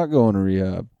 John's not going to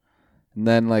rehab. And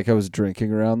then like I was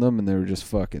drinking around them and they were just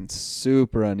fucking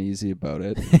super uneasy about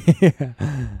it.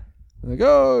 Yeah. Like,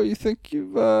 oh, you think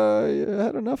you've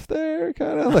had enough there?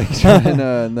 Kind of like trying to,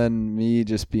 and then me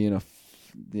just being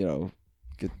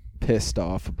get pissed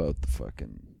off about the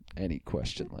fucking any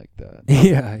question like that.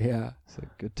 Yeah. It's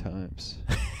like, good times.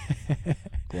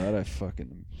 Glad I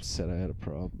fucking said I had a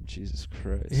problem. Jesus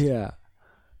Christ. Yeah.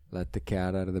 Let the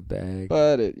cat out of the bag.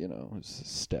 But it, was a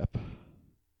step.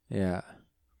 Yeah.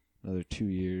 another 2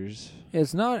 years.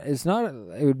 It's not.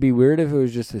 It would be weird if it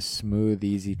was just a smooth,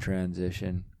 easy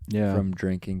transition Yeah. from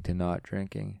drinking to not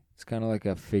drinking. It's kind of like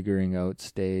a figuring out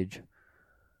stage,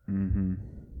 Mm-hmm.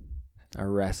 a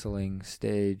wrestling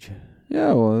stage.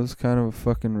 Yeah, well, it was kind of a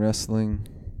fucking wrestling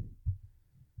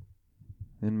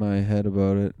in my head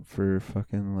about it for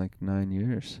fucking like 9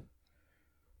 years.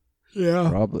 Yeah.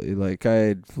 Probably. Like,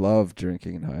 I loved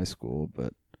drinking in high school,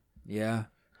 but Yeah.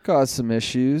 caused some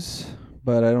issues.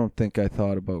 But I don't think I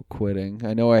thought about quitting.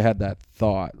 I know I had that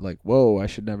thought, like, whoa, I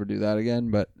should never do that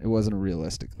again, but it wasn't a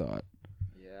realistic thought.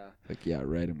 Yeah. Like, yeah,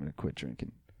 right, I'm going to quit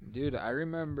drinking. Dude, I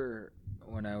remember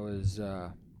when I was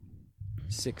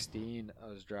 16, I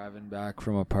was driving back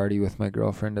from a party with my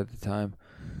girlfriend at the time,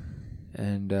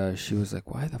 and she was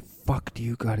like, "Why the fuck do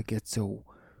you gotta get so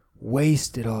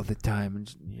wasted all the time?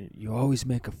 And you always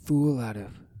make a fool out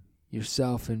of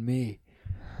yourself and me."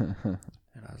 And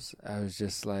I was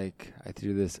just like, I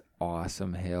threw this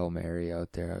awesome Hail Mary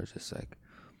out there. I was just like,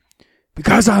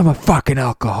 because I'm a fucking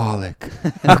alcoholic.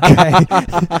 Okay.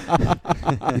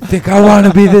 You think I want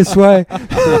to be this way?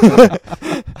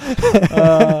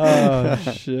 Oh,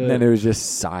 shit. And then it was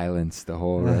just silence the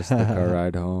whole rest of the car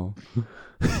ride home.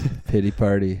 Pity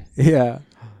party. Yeah.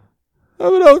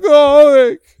 I'm an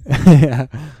alcoholic. Yeah.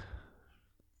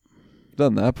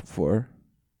 Done that before.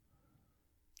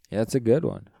 Yeah, it's a good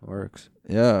one. Works.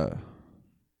 Yeah.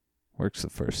 Works the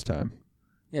first time.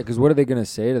 Yeah, because what are they going to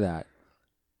say to that?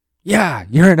 Yeah,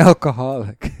 you're an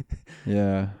alcoholic.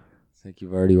 Yeah. It's like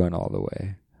you've already went all the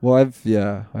way. Well, I've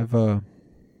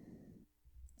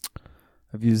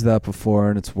used that before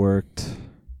and it's worked.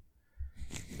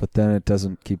 But then it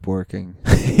doesn't keep working.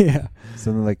 Yeah.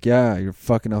 So they're like, yeah, you're a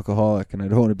fucking alcoholic and I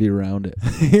don't want to be around it.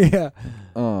 Yeah.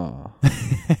 Oh.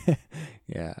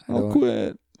 Yeah. I'll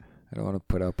quit. I don't want to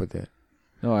put up with it.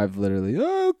 No, I've literally,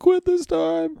 I'll quit this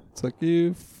time. It's like,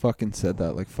 you fucking said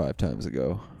that like 5 times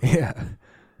ago. Yeah.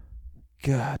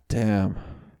 God damn.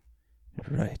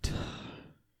 You're right.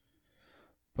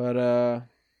 But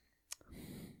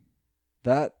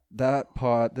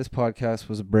this podcast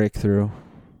was a breakthrough.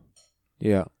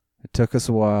 Yeah. It took us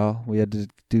a while. We had to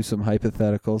do some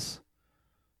hypotheticals,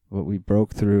 but we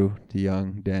broke through to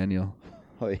young Daniel,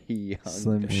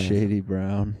 Slim Shady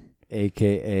Brown,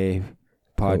 AKA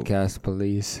Podcast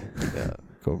Police. yeah,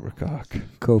 Cobra Cock.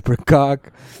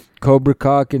 Cobra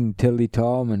Cock and Tilly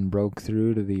Tallman broke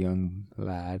through to the young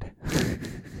lad. The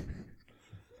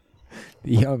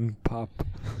young pup.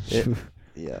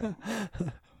 Yeah.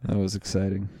 That was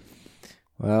exciting.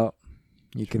 Well,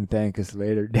 you can thank us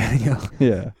later, Daniel.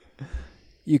 Yeah.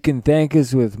 You can thank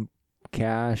us with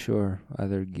cash or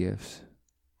other gifts.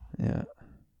 Yeah.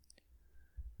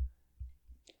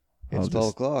 It's 12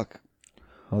 o'clock.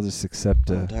 I'll just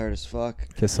accept I'm a tired as fuck.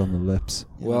 kiss on the lips.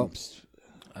 Well,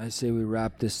 I say we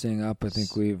wrap this thing up. I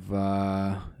think we've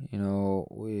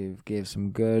gave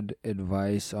some good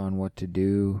advice on what to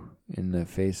do in the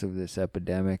face of this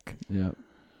epidemic. Yeah.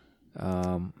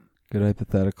 Good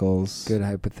hypotheticals.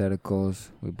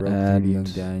 We broke through to young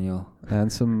Daniel.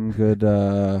 And some good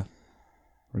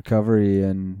recovery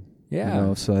and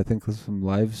Yeah. so I think some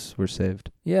lives were saved.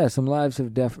 Yeah, some lives were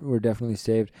definitely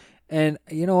saved. And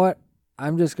you know what?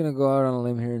 I'm just going to go out on a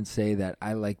limb here and say that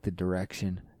I like the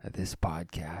direction of this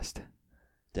podcast.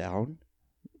 Down?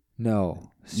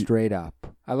 No, straight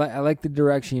up. I like the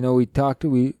direction. We talked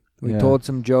we Yeah. told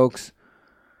some jokes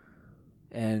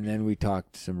and then we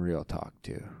talked some real talk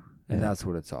too. And Yeah. that's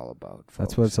what it's all about, folks.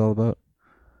 That's what it's all about.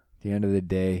 At the end of the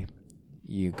day,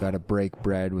 you got to break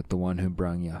bread with the one who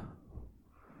brung you.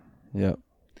 Yep.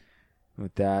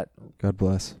 With that, God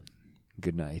bless.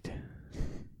 good night.